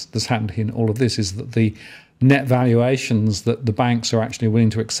course, that's happened in all of this is that the net valuations that the banks are actually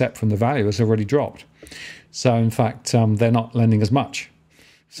willing to accept from the valuers have already dropped. So in fact, they're not lending as much.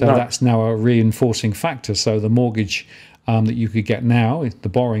 So that's now a reinforcing factor. So the mortgage that you could get now, the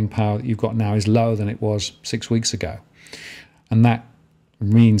borrowing power that you've got now, is lower than it was 6 weeks ago. And that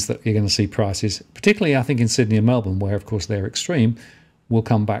means that you're going to see prices, particularly I think in Sydney and Melbourne, where of course they're extreme, will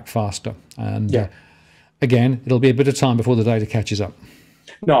come back faster. And again, it'll be a bit of time before the data catches up.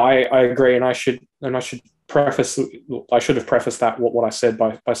 No, I agree, and I should have prefaced that what I said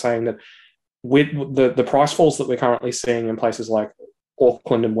by saying that with the price falls that we're currently seeing in places like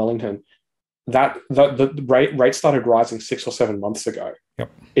Auckland and Wellington, that the rate started rising 6 or 7 months ago.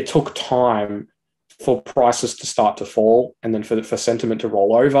 Yep. It took time for prices to start to fall, and then for sentiment to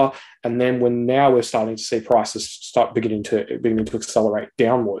roll over, and then we're starting to see prices start beginning to accelerate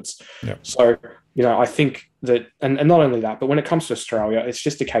downwards. Yep. So I think that, and not only that, but when it comes to Australia, it's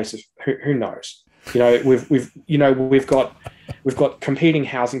just a case of who knows. We've got competing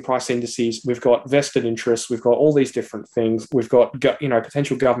housing price indices, we've got vested interests, we've got all these different things, we've got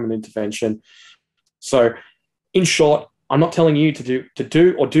potential government intervention. So, in short, I'm not telling you to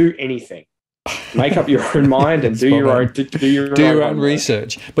do anything. Make up your own mind and do your own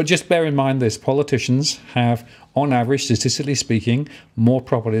research. But just bear in mind this: politicians have, on average, statistically speaking, more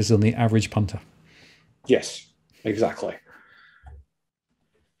properties than the average punter. Yes, exactly.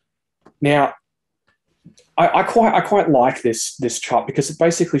 Now, I quite like this chart because it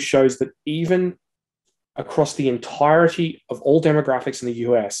basically shows that even across the entirety of all demographics in the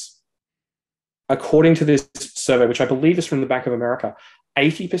US, according to this survey, which I believe is from the Bank of America,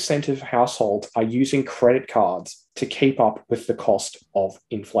 80% of households are using credit cards to keep up with the cost of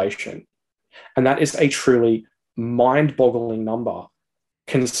inflation. And that is a truly mind-boggling number,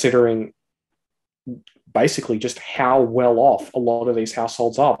 considering basically just how well off a lot of these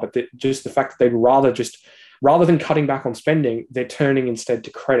households are. But just the fact that they'd rather than cutting back on spending, they're turning instead to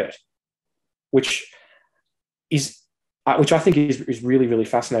credit, which I think is really, really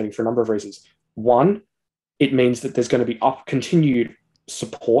fascinating for a number of reasons. One, it means that there's going to be continued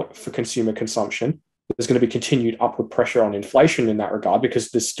support for consumer consumption. There's going to be continued upward pressure on inflation in that regard, because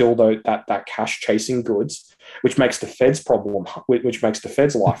there's still that cash chasing goods, which makes the Fed's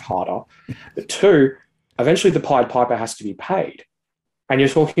life harder. But two, eventually the Pied Piper has to be paid. And you're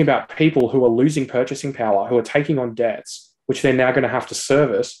talking about people who are losing purchasing power, who are taking on debts, which they're now going to have to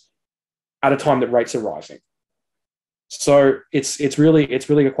service at a time that rates are rising. So it's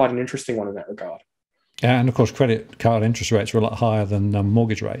really quite an interesting one in that regard. And of course, credit card interest rates are a lot higher than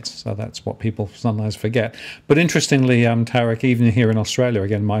mortgage rates. So that's what people sometimes forget. But interestingly, Tarric, even here in Australia,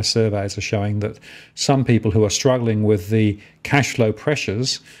 again, my surveys are showing that some people who are struggling with the cash flow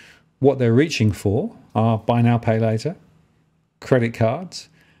pressures, what they're reaching for are buy now, pay later, credit cards,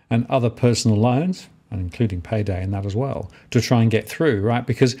 and other personal loans, and including payday in that as well, to try and get through, right?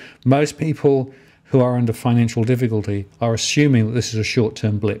 Because most people who are under financial difficulty are assuming that this is a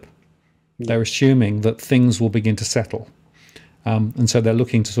short-term blip. They're assuming that things will begin to settle. And so they're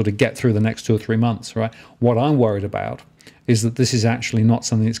looking to sort of get through the next 2 or 3 months, right? What I'm worried about is that this is actually not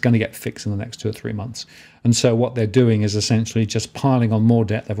something that's going to get fixed in the next 2 or 3 months. And so what they're doing is essentially just piling on more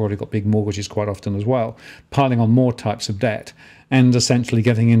debt. They've already got big mortgages quite often as well, piling on more types of debt and essentially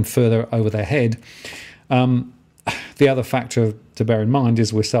getting in further over their head. The other factor to bear in mind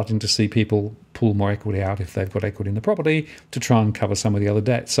is we're starting to see people pull more equity out if they've got equity in the property to try and cover some of the other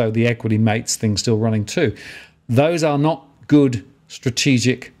debt. So the equity mates thing's still running too. Those are not good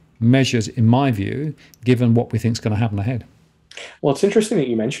strategic measures, in my view, given what we think is going to happen ahead. Well, it's interesting that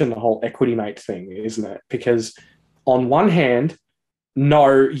you mentioned the whole equity mate thing, isn't it? Because on one hand,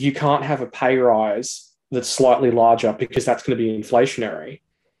 no, you can't have a pay rise that's slightly larger because that's going to be inflationary.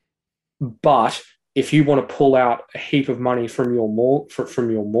 But if you want to pull out a heap of money from your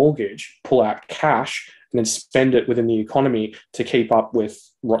mortgage, pull out cash and then spend it within the economy to keep up with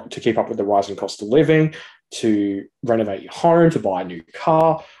the rising cost of living, to renovate your home, to buy a new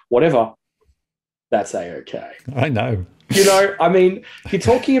car, whatever, that's A-okay. I know. You know, I mean, you're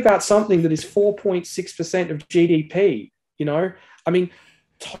talking about something that is 4.6% of GDP, you know? I mean,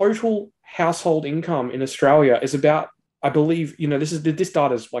 total household income in Australia is about, I believe, you know, this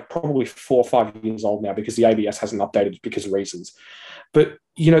data is like probably 4 or 5 years old now because the ABS hasn't updated because of reasons. But,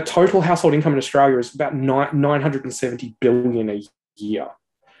 you know, total household income in Australia is about 970 billion a year.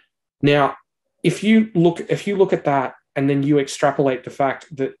 Now, if you look at that and then you extrapolate the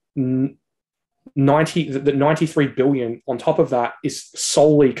fact that 93 billion on top of that is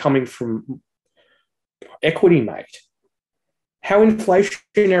solely coming from equity mate, how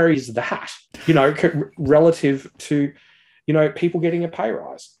inflationary is that, you know, relative to, you know, people getting a pay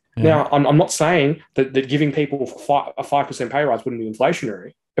rise? Yeah. Now, I'm not saying that giving people a 5% pay rise wouldn't be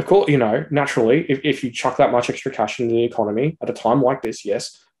inflationary. Of course, you know, naturally, if you chuck that much extra cash into the economy at a time like this,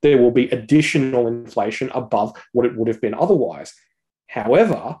 yes, there will be additional inflation above what it would have been otherwise.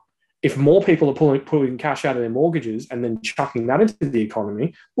 However, if more people are pulling cash out of their mortgages and then chucking that into the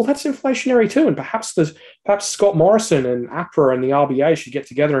economy, well, that's inflationary too. And perhaps Scott Morrison and APRA and the RBA should get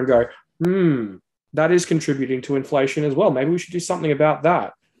together and go, that is contributing to inflation as well. Maybe we should do something about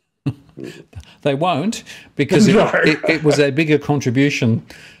that. They won't, because it was a bigger contribution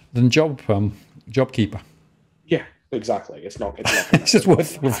than JobKeeper. Yeah, exactly. It's not. It's just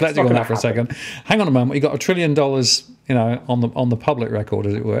worth reflecting on that for a second. Hang on a moment. You got $1 trillion, you know, on the public record,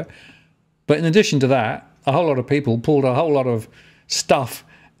 as it were. But in addition to that, a whole lot of people pulled a whole lot of stuff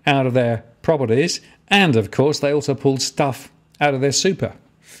out of their properties, and of course, they also pulled stuff out of their super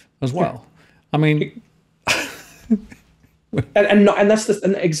as well. Yeah. I mean. And that's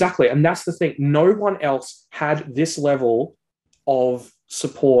the thing. No one else had this level of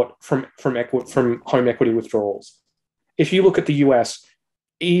support from home equity withdrawals. If you look at the US,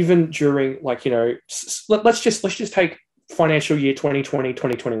 even during, like, you know, let's just take financial year 2020,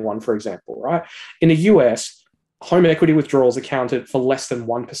 2021, for example, right? In the US, home equity withdrawals accounted for less than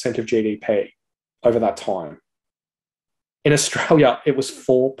 1% of GDP over that time. In Australia, it was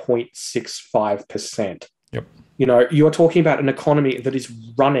 4.65%. Yep. You know, you're talking about an economy that is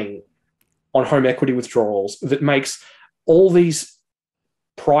running on home equity withdrawals, that makes all these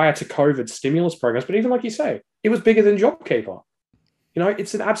prior to COVID stimulus programs, but even like you say, it was bigger than JobKeeper. You know,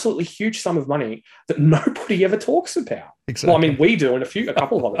 it's an absolutely huge sum of money that nobody ever talks about. Exactly. Well, I mean, we do, and a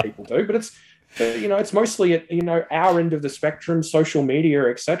couple of other people do, but it's, you know, it's mostly at, you know, our end of the spectrum, social media,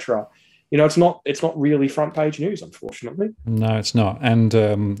 etc. You know, it's not really front page news, unfortunately. No, it's not. And,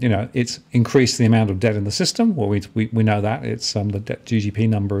 you know, it's increased the amount of debt in the system. Well, we know that. It's the debt GDP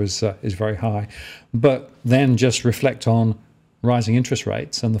number is very high. But then just reflect on rising interest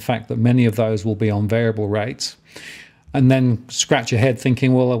rates and the fact that many of those will be on variable rates. And then scratch your head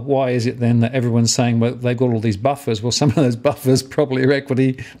thinking, well, why is it then that everyone's saying, well, they've got all these buffers? Well, some of those buffers probably are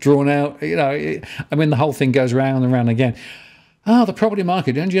equity drawn out. You know, I mean, the whole thing goes round and round again. Oh, the property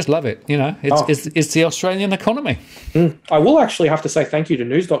market, don't you just love it? You know, it's the Australian economy. I will actually have to say thank you to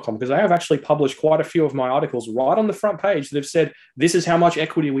news.com, because they have actually published quite a few of my articles right on the front page that have said, this is how much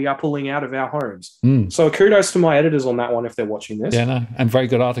equity we are pulling out of our homes. So kudos to my editors on that one if they're watching this. Yeah, no, and very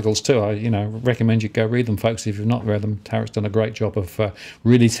good articles too. I, you know, recommend you go read them, folks, if you've not read them. Tarric's done a great job of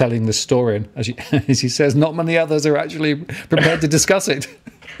really telling the story. And as he says, not many others are actually prepared to discuss it.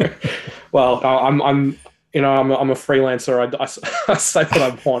 Well, I'm you know, I'm a freelancer. I say what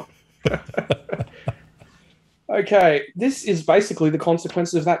I want. Okay, this is basically the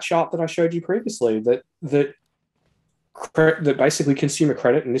consequences of that chart that I showed you previously. That basically consumer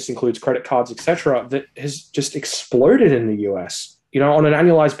credit, and this includes credit cards, etc., that has just exploded in the US. You know, on an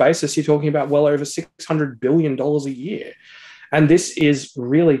annualized basis, you're talking about well over $600 billion a year, and this is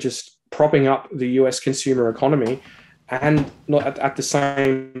really just propping up the US consumer economy. and not at the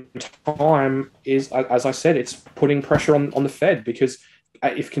same time is, as I said, it's putting pressure on the Fed, because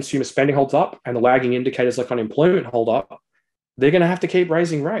if consumer spending holds up and the lagging indicators like unemployment hold up, they're going to have to keep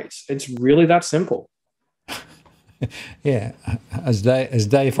raising rates. It's really that simple. Yeah, as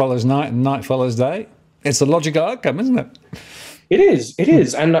day follows night and night follows day. It's a logical outcome, isn't it? It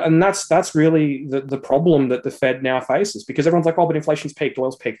is, and that's really the problem that the Fed now faces, because everyone's like, oh, but inflation's peaked,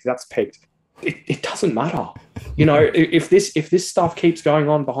 oil's peaked, that's peaked. It doesn't matter. You know, if this stuff keeps going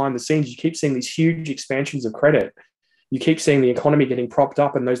on behind the scenes, you keep seeing these huge expansions of credit. You keep seeing the economy getting propped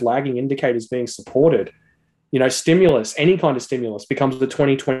up and those lagging indicators being supported. You know, stimulus, any kind of stimulus, becomes the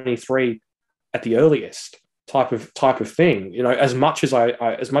 2023 at the earliest type of thing. You know, as much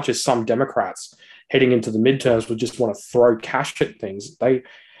as some Democrats heading into the midterms would just want to throw cash at things, that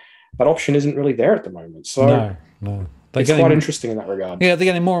option isn't really there at the moment. So no. It's quite interesting in that regard. Yeah, they're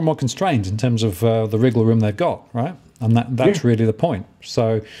getting more and more constrained in terms of the wriggle room they've got, right? And that's really the point.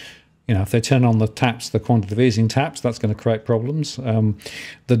 So, you know, if they turn on the taps, the quantitative easing taps, that's going to create problems.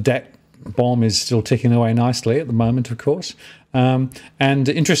 The debt bomb is still ticking away nicely at the moment, of course. And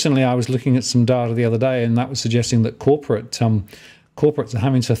interestingly, I was looking at some data the other day, and that was suggesting that corporates are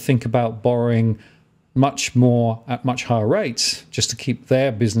having to think about borrowing much more at much higher rates just to keep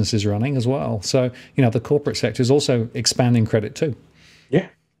their businesses running as well. So, you know, the corporate sector is also expanding credit too.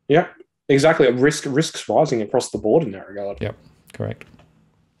 Yeah, exactly. Risks rising across the board in that regard. Yep, correct.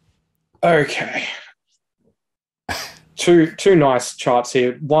 Okay. Two nice charts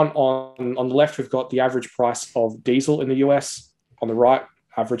here. One on the left, we've got the average price of diesel in the US. On the right,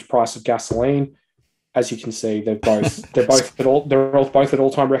 average price of gasoline. As you can see, they're both at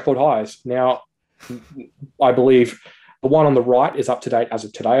all-time record highs. Now, I believe the one on the right is up to date as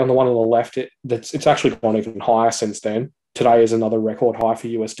of today. On the one on the left, it's actually gone even higher since then. Today is another record high for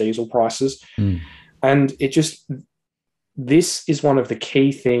US diesel prices. And this is one of the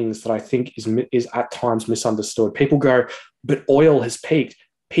key things that I think is at times misunderstood. People go, but oil has peaked.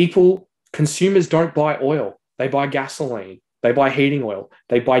 Consumers don't buy oil. They buy gasoline. They buy heating oil.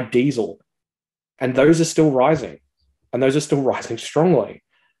 They buy diesel. And those are still rising. And those are still rising strongly.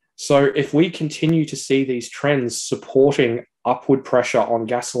 So if we continue to see these trends supporting upward pressure on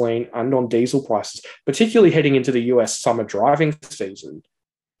gasoline and on diesel prices, particularly heading into the US summer driving season,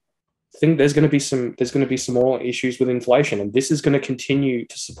 I think there's going to be some more issues with inflation, and this is going to continue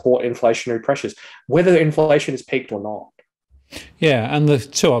to support inflationary pressures, whether inflation is peaked or not. Yeah, and the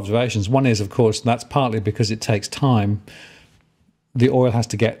two observations. One is, of course, that's partly because it takes time. The oil has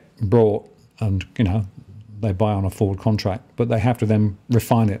to get brought, and you know, they buy on a forward contract, but they have to then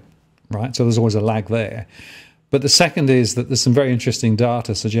refine it, right? So there's always a lag there. But the second is that there's some very interesting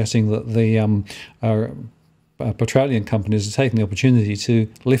data suggesting that the petroleum companies are taking the opportunity to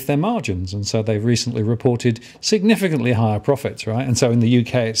lift their margins, and so they've recently reported significantly higher profits, right? And so in the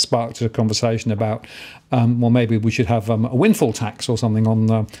UK, it sparked a conversation about, well, maybe we should have a windfall tax or something on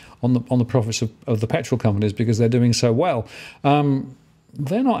the profits of the petrol companies because they're doing so well.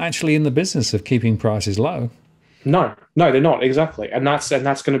 They're not actually in the business of keeping prices low. No, they're not, exactly, and that's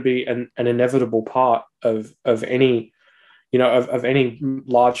going to be an inevitable part of any, you know, of any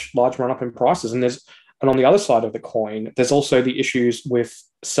large run up in prices. And on the other side of the coin, there's also the issues with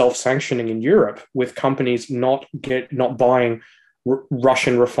self-sanctioning in Europe, with companies not buying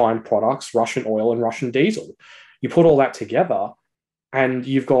Russian refined products, Russian oil and Russian diesel. You put all that together, and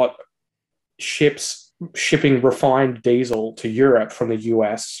you've got ships shipping refined diesel to Europe from the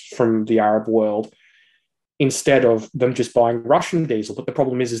US, from the Arab world, instead of them just buying Russian diesel. But the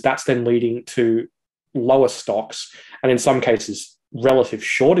problem is that's then leading to lower stocks, and in some cases, relative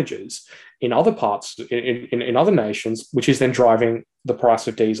shortages in other parts, in other nations, which is then driving the price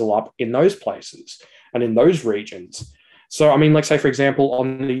of diesel up in those places and in those regions. So, I mean, like, say, for example,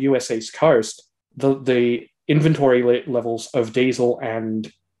 on the US East Coast, the inventory levels of diesel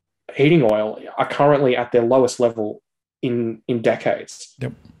and heating oil are currently at their lowest level in decades.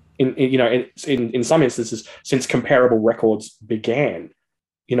 Yep. In some instances, since comparable records began,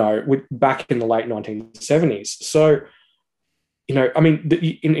 you know, back in the late 1970s. So, you know, I mean,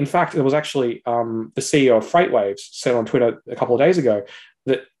 in fact, there was actually the CEO of FreightWaves said on Twitter a couple of days ago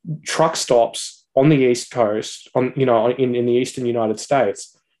that truck stops on the East Coast, in the eastern United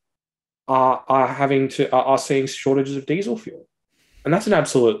States, are seeing shortages of diesel fuel, and that's an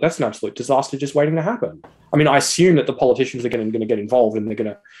absolute disaster just waiting to happen. I mean, I assume that the politicians are going to get involved and they're going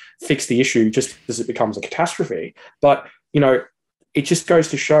to fix the issue just as it becomes a catastrophe. But you know, it just goes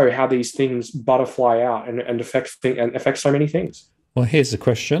to show how these things butterfly out and affect so many things. Well, here's the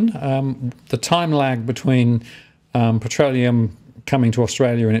question. The time lag between petroleum coming to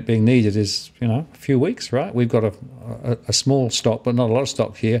Australia and it being needed is, a few weeks, right? We've got a small stock, but not a lot of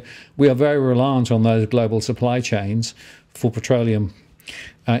stock here. We are very reliant on those global supply chains for petroleum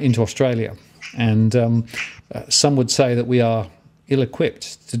into Australia. And some would say that we are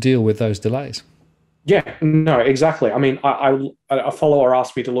ill-equipped to deal with those delays. Yeah, no, exactly. I mean, a follower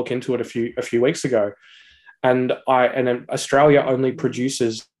asked me to look into it a few weeks ago, and Australia only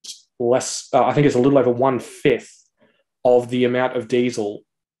produces less. I think it's a little over 1/5 of the amount of diesel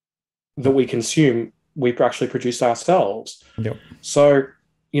that we consume. We actually produce ourselves. Yep. So,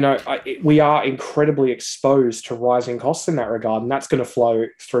 we are incredibly exposed to rising costs in that regard, and that's going to flow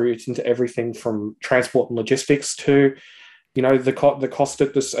through into everything from transport and logistics to the cost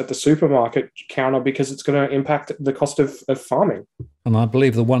at the supermarket counter, because it's going to impact the cost of farming. And I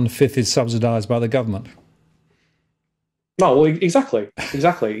believe the 1/5 is subsidised by the government. No, well, exactly.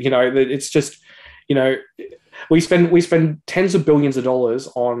 It's just, we spend tens of billions of dollars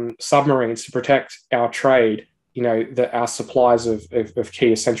on submarines to protect our trade. Our supplies of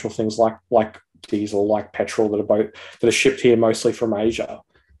key essential things like diesel, like petrol, that are shipped here mostly from Asia.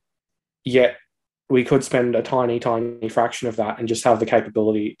 Yet we could spend a tiny fraction of that and just have the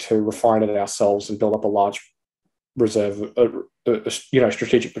capability to refine it ourselves and build up a large reserve,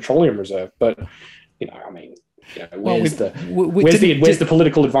 strategic petroleum reserve. But, where's the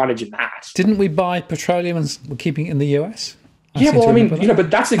political advantage in that? Didn't we buy petroleum and we're keeping it in the US? But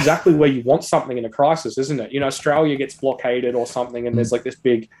that's exactly where you want something in a crisis, isn't it? Australia gets blockaded or something, and there's like this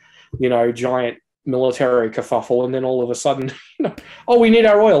big, giant military kerfuffle, and then all of a sudden, we need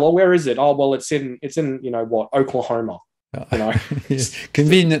our oil. Oh, where is it? Oh, well, it's in Oklahoma.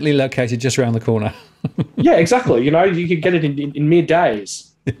 Conveniently located just around the corner. Yeah, exactly. You could get it in mere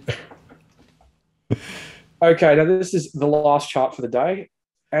days. Okay, now this is the last chart for the day,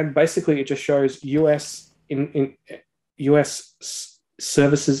 and basically it just shows US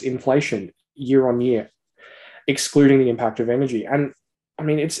services inflation year on year, excluding the impact of energy. And I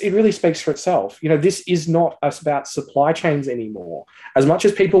mean, it really speaks for itself. This is not about supply chains anymore. As much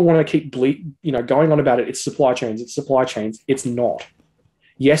as people want to keep going on about it, it's supply chains. It's not.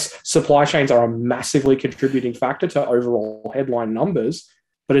 Yes, supply chains are a massively contributing factor to overall headline numbers,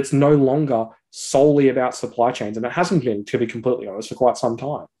 but it's no longer solely about supply chains, and it hasn't been, to be completely honest, for quite some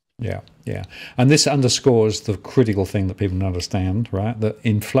time. Yeah. And this underscores the critical thing that people don't understand, right? That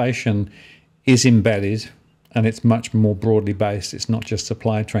inflation is embedded, and it's much more broadly based. It's not just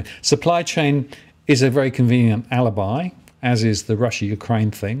supply chain. Supply chain is a very convenient alibi, as is the Russia-Ukraine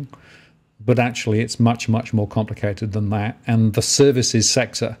thing, but actually it's much, much more complicated than that. And the services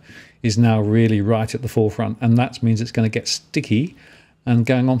sector is now really right at the forefront, and that means it's going to get sticky and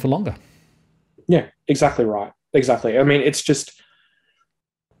going on for longer. Yeah, exactly right. Exactly. I mean, it's just,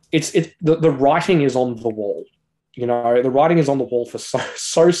 the writing is on the wall. The writing is on the wall for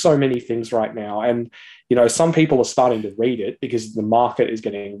so many things right now. And, some people are starting to read it because the market is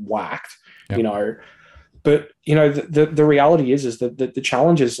getting whacked, Yep. But, the reality is that the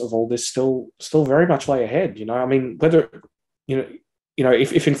challenges of all this still very much lay ahead. I mean, whether,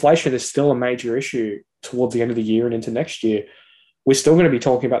 if inflation is still a major issue towards the end of the year and into next year, we're still going to be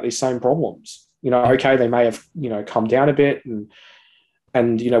talking about these same problems. Okay, they may have, come down a bit,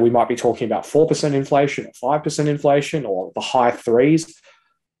 and we might be talking about 4% inflation or 5% inflation or the high threes,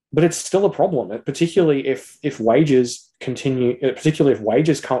 but it's still a problem, particularly if wages continue, particularly if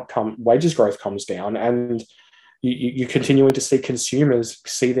wages growth comes down, and you're continuing to see consumers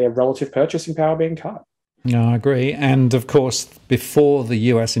see their relative purchasing power being cut. No, I agree. And of course, before the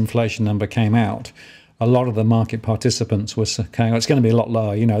US inflation number came out, a lot of the market participants were saying, it's going to be a lot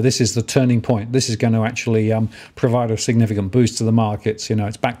lower. This is the turning point. This is going to actually provide a significant boost to the markets.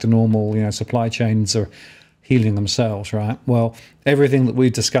 It's back to normal. Supply chains are healing themselves, right? Well, everything that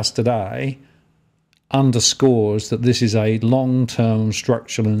we've discussed today underscores that this is a long-term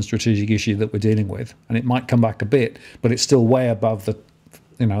structural and strategic issue that we're dealing with. And it might come back a bit, but it's still way above the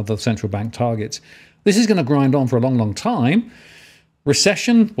central bank targets. This is going to grind on for a long, long time.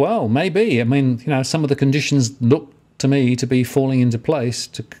 Recession? Well, maybe. I mean, some of the conditions look to me to be falling into place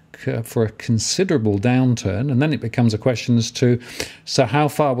for a considerable downturn. And then it becomes a question as to, so how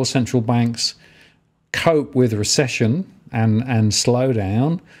far will central banks cope with recession and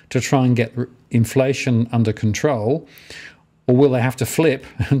slowdown to try and get inflation under control? Or will they have to flip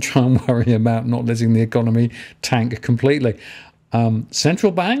and try and worry about not letting the economy tank completely?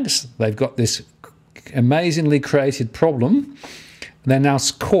 Central banks, they've got this amazingly created problem. They're now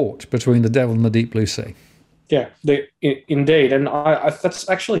caught between the devil and the deep blue sea. Yeah, indeed. And I that's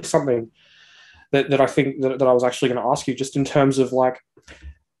actually something that I think that I was actually going to ask you, just in terms of like,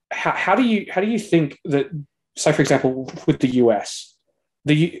 how do you think that say for example with the US,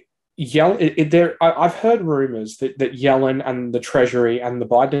 the I've heard rumors that Yellen and the Treasury and the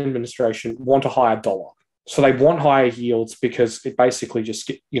Biden administration want a higher dollar. So they want higher yields because it basically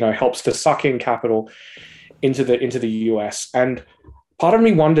just helps to suck in capital into the US. And part of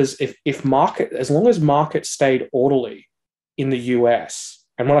me wonders if market, as long as markets stayed orderly in the US,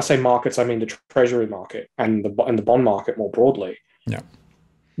 and when I say markets, I mean the Treasury market and the bond market more broadly. Yeah.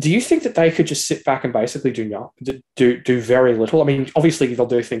 Do you think that they could just sit back and basically do very little? I mean, obviously they'll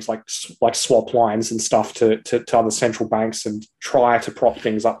do things like swap lines and stuff to other central banks and try to prop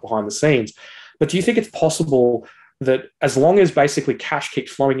things up behind the scenes. But do you think it's possible that as long as basically cash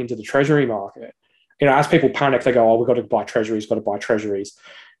keeps flowing into the Treasury market, as people panic, they go, "Oh, we've got to buy treasuries, got to buy treasuries."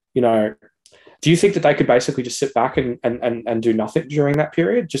 Do you think that they could basically just sit back and do nothing during that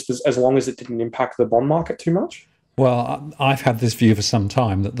period, just as long as it didn't impact the bond market too much? Well, I've had this view for some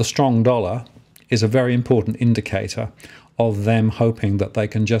time that the strong dollar is a very important indicator of them hoping that they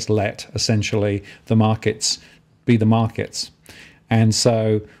can just let essentially the markets be the markets. And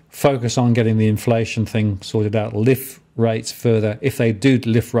so focus on getting the inflation thing sorted out, lift rates further. If they do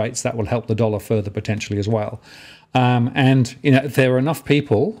lift rates, that will help the dollar further potentially as well. And if there are enough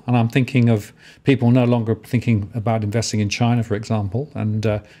people, and I'm thinking of people no longer thinking about investing in China, for example, and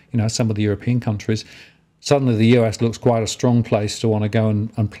some of the European countries, suddenly the US looks quite a strong place to want to go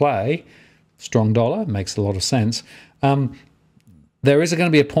and play. Strong dollar makes a lot of sense. There is going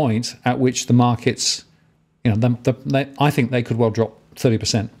to be a point at which the markets, I think they could well drop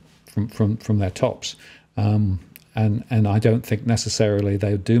 30% from their tops. And I don't think necessarily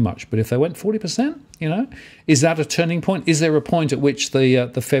they would do much. But if they went 40%, is that a turning point? Is there a point at which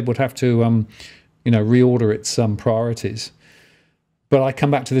the Fed would have to, reorder its priorities? But I come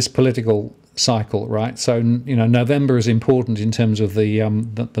back to this political cycle, right? So November is important in terms of the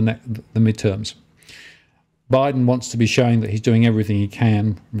midterms. Biden wants to be showing that he's doing everything he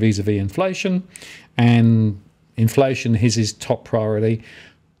can vis-a-vis inflation, and inflation is his top priority.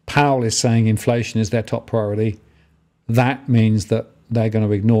 Powell is saying inflation is their top priority. That means that they're going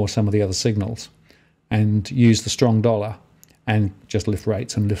to ignore some of the other signals and use the strong dollar and just lift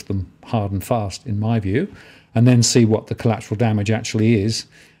rates and lift them hard and fast, in my view, and then see what the collateral damage actually is.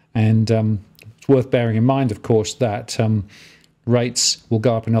 And it's worth bearing in mind, of course, that rates will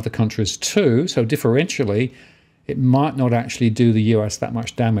go up in other countries too. So differentially, it might not actually do the US that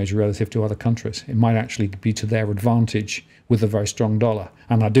much damage relative to other countries. It might actually be to their advantage with a very strong dollar.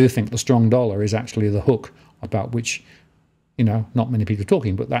 And I do think the strong dollar is actually the hook about which, not many people are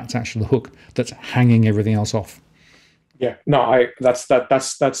talking, but that's actually the hook that's hanging everything else off. Yeah, no, that's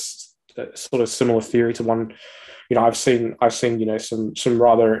sort of similar theory to one. I've seen some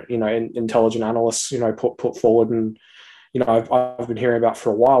rather intelligent analysts put forward, and I've been hearing about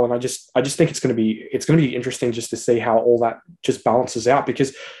for a while, and I just think it's going to be interesting just to see how all that just balances out.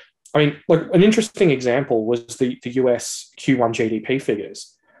 Because I mean, like, an interesting example was the US Q1 GDP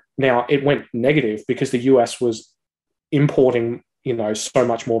figures. Now it went negative because the US was importing so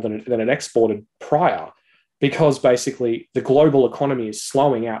much more than it exported prior, because basically the global economy is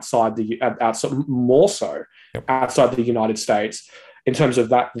slowing outside more so outside the United States in terms of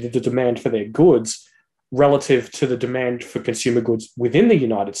the demand for their goods relative to the demand for consumer goods within the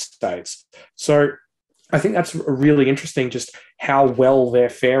United States. So I think that's really interesting, just how well they're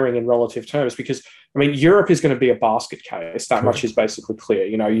faring in relative terms, because I mean, Europe is going to be a basket case. That much is basically clear.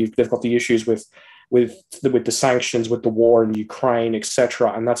 They've got the issues with the sanctions, with the war in Ukraine,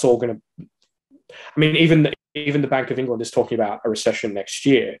 etc., and that's all going to. I mean, even the Bank of England is talking about a recession next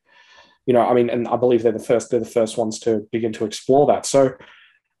year. And I believe they're the first ones to begin to explore that. So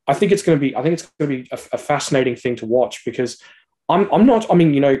I think it's going to be a fascinating thing to watch, because I'm not. I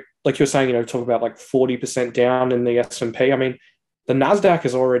mean, like you're saying, talk about like 40% down in the S&P. I mean, the Nasdaq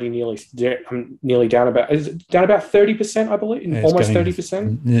is already nearly down about 30%, I believe, almost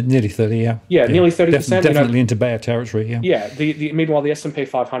 30%, nearly 30, yeah. Yeah, nearly 30%. Definitely into bear territory, yeah. Yeah. Meanwhile, the S&P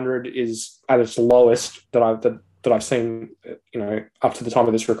 500 is at its lowest that I've seen, up to the time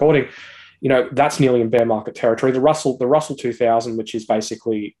of this recording. That's nearly in bear market territory. The Russell 2000, which is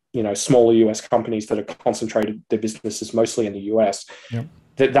basically smaller US companies that are concentrated their businesses mostly in the US,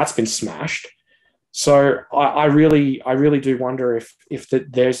 that's been smashed. So I really do wonder if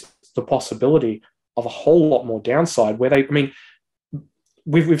there's the possibility of a whole lot more downside, where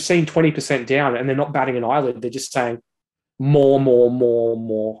we've seen 20% down and they're not batting an eyelid. They're just saying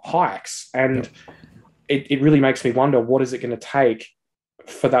more hikes, and it really makes me wonder, what is it going to take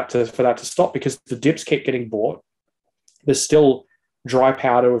for that to stop? Because the dips keep getting bought. There's still dry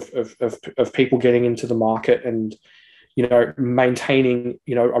powder of people getting into the market and maintaining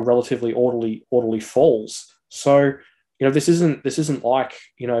a relatively orderly falls. So, this isn't like,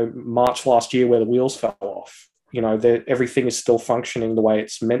 March last year where the wheels fell off. Everything is still functioning the way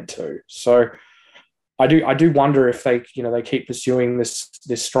it's meant to. So I do wonder if they keep pursuing this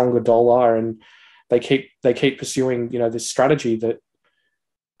stronger dollar, and they keep pursuing this strategy that,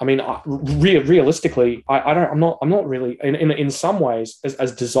 I mean, realistically, I'm not really, in some ways,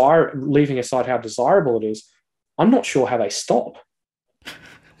 as leaving aside how desirable it is, I'm not sure how they stop.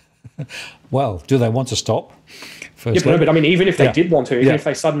 Well, do they want to stop? Firstly? Yeah, but I mean, even if they did want to, even if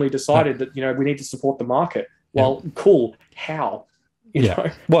they suddenly decided that we need to support the market, well, cool. How? You know?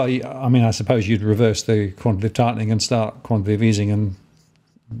 Well, I mean, I suppose you'd reverse the quantitative tightening and start quantitative easing and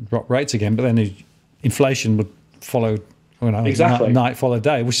drop rates again, but then inflation would follow. Exactly. Night follow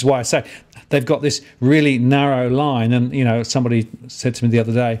day, which is why I say they've got this really narrow line. And somebody said to me the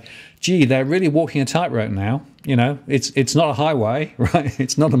other day, "Gee, they're really walking a tightrope now. It's not a highway, right?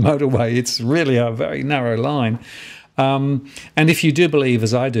 It's not a motorway. It's really a very narrow line." And if you do believe,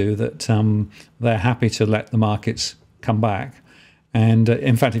 as I do, that they're happy to let the markets come back, and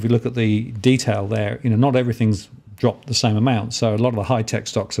in fact, if you look at the detail there, not everything's dropped the same amount. So a lot of the high-tech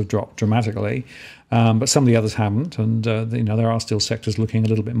stocks have dropped dramatically, but some of the others haven't. And there are still sectors looking a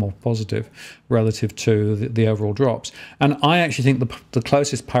little bit more positive relative to the overall drops. And I actually think the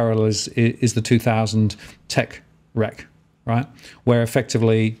closest parallel is the 2000 tech wreck, right? Where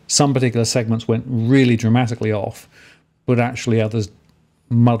effectively some particular segments went really dramatically off, but actually others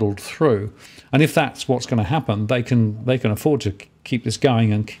muddled through. And if that's what's going to happen, they can afford to keep this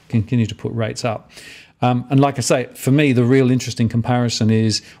going and continue to put rates up. And like I say, for me, the real interesting comparison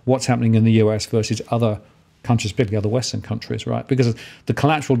is what's happening in the US versus other countries, particularly other Western countries, right? Because the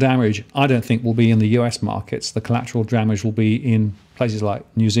collateral damage, I don't think, will be in the US markets. The collateral damage will be in places like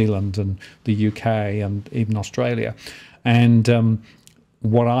New Zealand and the UK and even Australia. And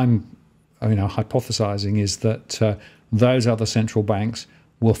what I'm hypothesizing is that those other central banks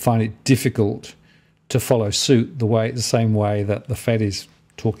will find it difficult to follow suit the same way that the Fed is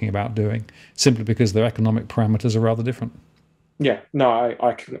talking about doing, simply because their economic parameters are rather different. Yeah, no,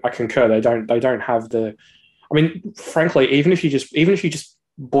 I concur. They don't have the. I mean, frankly, even if you just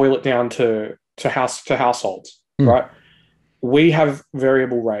boil it down to households, right? We have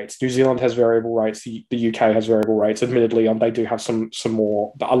variable rates. New Zealand has variable rates. The UK has variable rates. Admittedly, they do have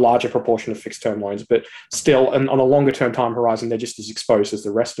a larger proportion of fixed term loans, but still, and on a longer term time horizon, they're just as exposed as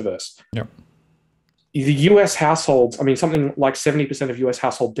the rest of us. Yep. The US households, I mean, something like 70% of US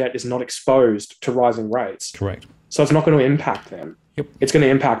household debt is not exposed to rising rates. Correct. So it's not going to impact them. Yep. It's going to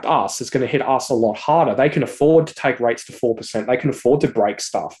impact us. It's going to hit us a lot harder. They can afford to take rates to 4%. They can afford to break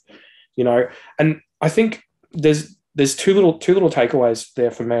stuff, And I think there's two little takeaways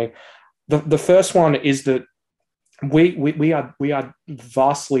there for me. The first one is that we are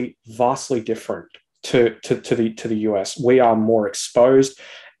vastly different to the US. We are more exposed,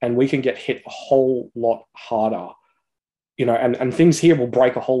 and we can get hit a whole lot harder, and things here will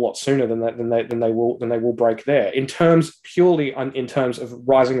break a whole lot sooner than they will break there in terms of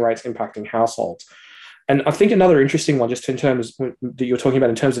rising rates impacting households. And I think another interesting one, just in terms that you're talking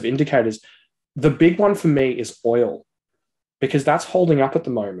about in terms of indicators, the big one for me is oil, because that's holding up at the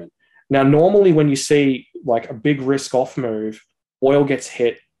moment. Now, normally when you see like a big risk off move, oil gets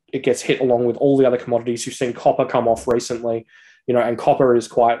hit. It gets hit along with all the other commodities. You've seen copper come off recently. And copper is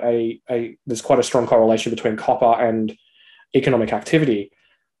there's quite a strong correlation between copper and economic activity.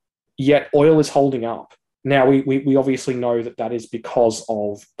 Yet oil is holding up. Now, we obviously know that is because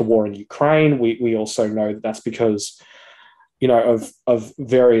of the war in Ukraine. We also know that that's because, of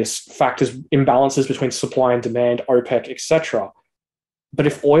various factors, imbalances between supply and demand, OPEC, etc. But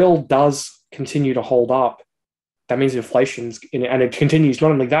if oil does continue to hold up, that means inflation's and it continues.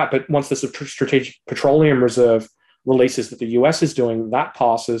 Not only that, but once the Strategic Petroleum Reserve releases that the US is doing, that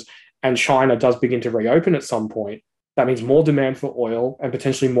passes, and China does begin to reopen at some point, that means more demand for oil and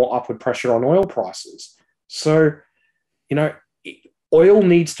potentially more upward pressure on oil prices. So, oil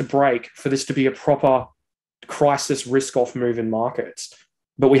needs to break for this to be a proper crisis risk-off move in markets.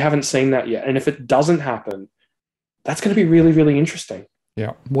 But we haven't seen that yet. And if it doesn't happen, that's going to be really, really interesting.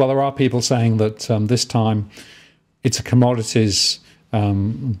 Yeah. Well, there are people saying that this time it's a commodities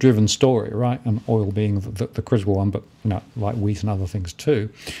driven story, right? And oil being the critical one, but like wheat and other things too,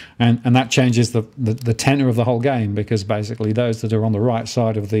 and that changes the tenor of the whole game, because basically those that are on the right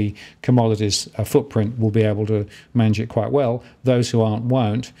side of the commodities footprint will be able to manage it quite well. Those who aren't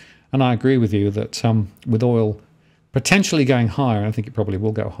won't. And I agree with you that with oil potentially going higher, I think it probably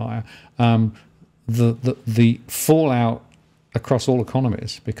will go higher. The fallout across all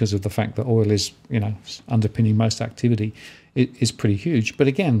economies, because of the fact that oil is underpinning most activity, is pretty huge. But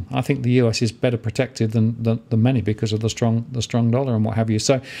again, I think the US is better protected than many because of the strong dollar and what have you.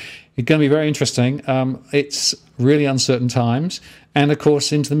 So it's going to be very interesting. It's really uncertain times, and of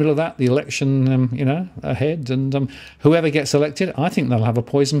course, into the middle of that, the election, ahead, and whoever gets elected, I think they'll have a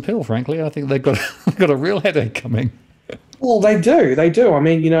poison pill. Frankly, I think they've got a real headache coming. Well, they do. I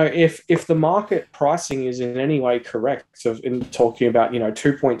mean, if the market pricing is in any way correct, so in talking about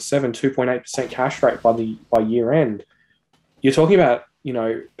 2.7, 2.8% cash rate by year end, you're talking about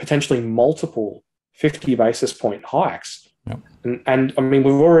potentially multiple 50 basis point hikes. Yep. And I mean,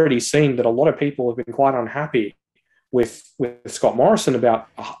 we've already seen that a lot of people have been quite unhappy with Scott Morrison about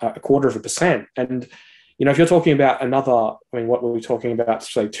a 0.25%. And if you're talking about another, I mean, what were we talking about?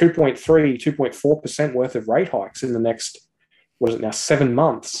 Say 2.3, 2.4% worth of rate hikes in the next, 7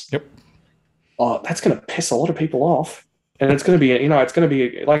 months? Yep. Oh, that's going to piss a lot of people off, and it's going to be, it's going to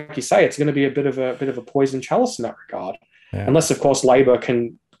be, like you say, it's going to be a bit of a poison chalice in that regard. Yeah. Unless, of course, Labor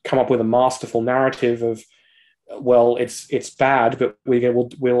can come up with a masterful narrative of, well, it's bad, but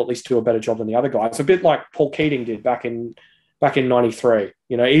we'll at least do a better job than the other guys. A bit like Paul Keating did back in '93.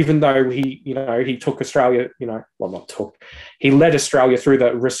 Even though he took Australia, he led Australia through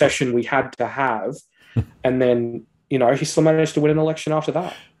the recession we had to have, and then he still managed to win an election after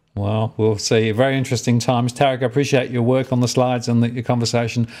that. Well, we'll see. Very interesting times. Tarric, I appreciate your work on the slides and your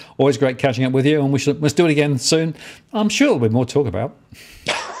conversation. Always great catching up with you, and let's do it again soon. I'm sure there'll be more to talk about.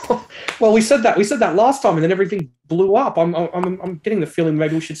 Well, we said that last time, and then everything blew up. I'm getting the feeling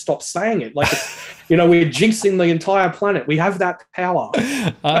maybe we should stop saying it. Like, we're jinxing the entire planet. We have that power.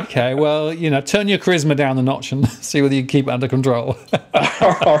 Okay, well, turn your charisma down a notch and see whether you can keep it under control.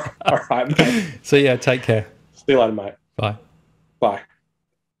 All right, mate. So, yeah, take care. See you later, mate. Bye. Bye.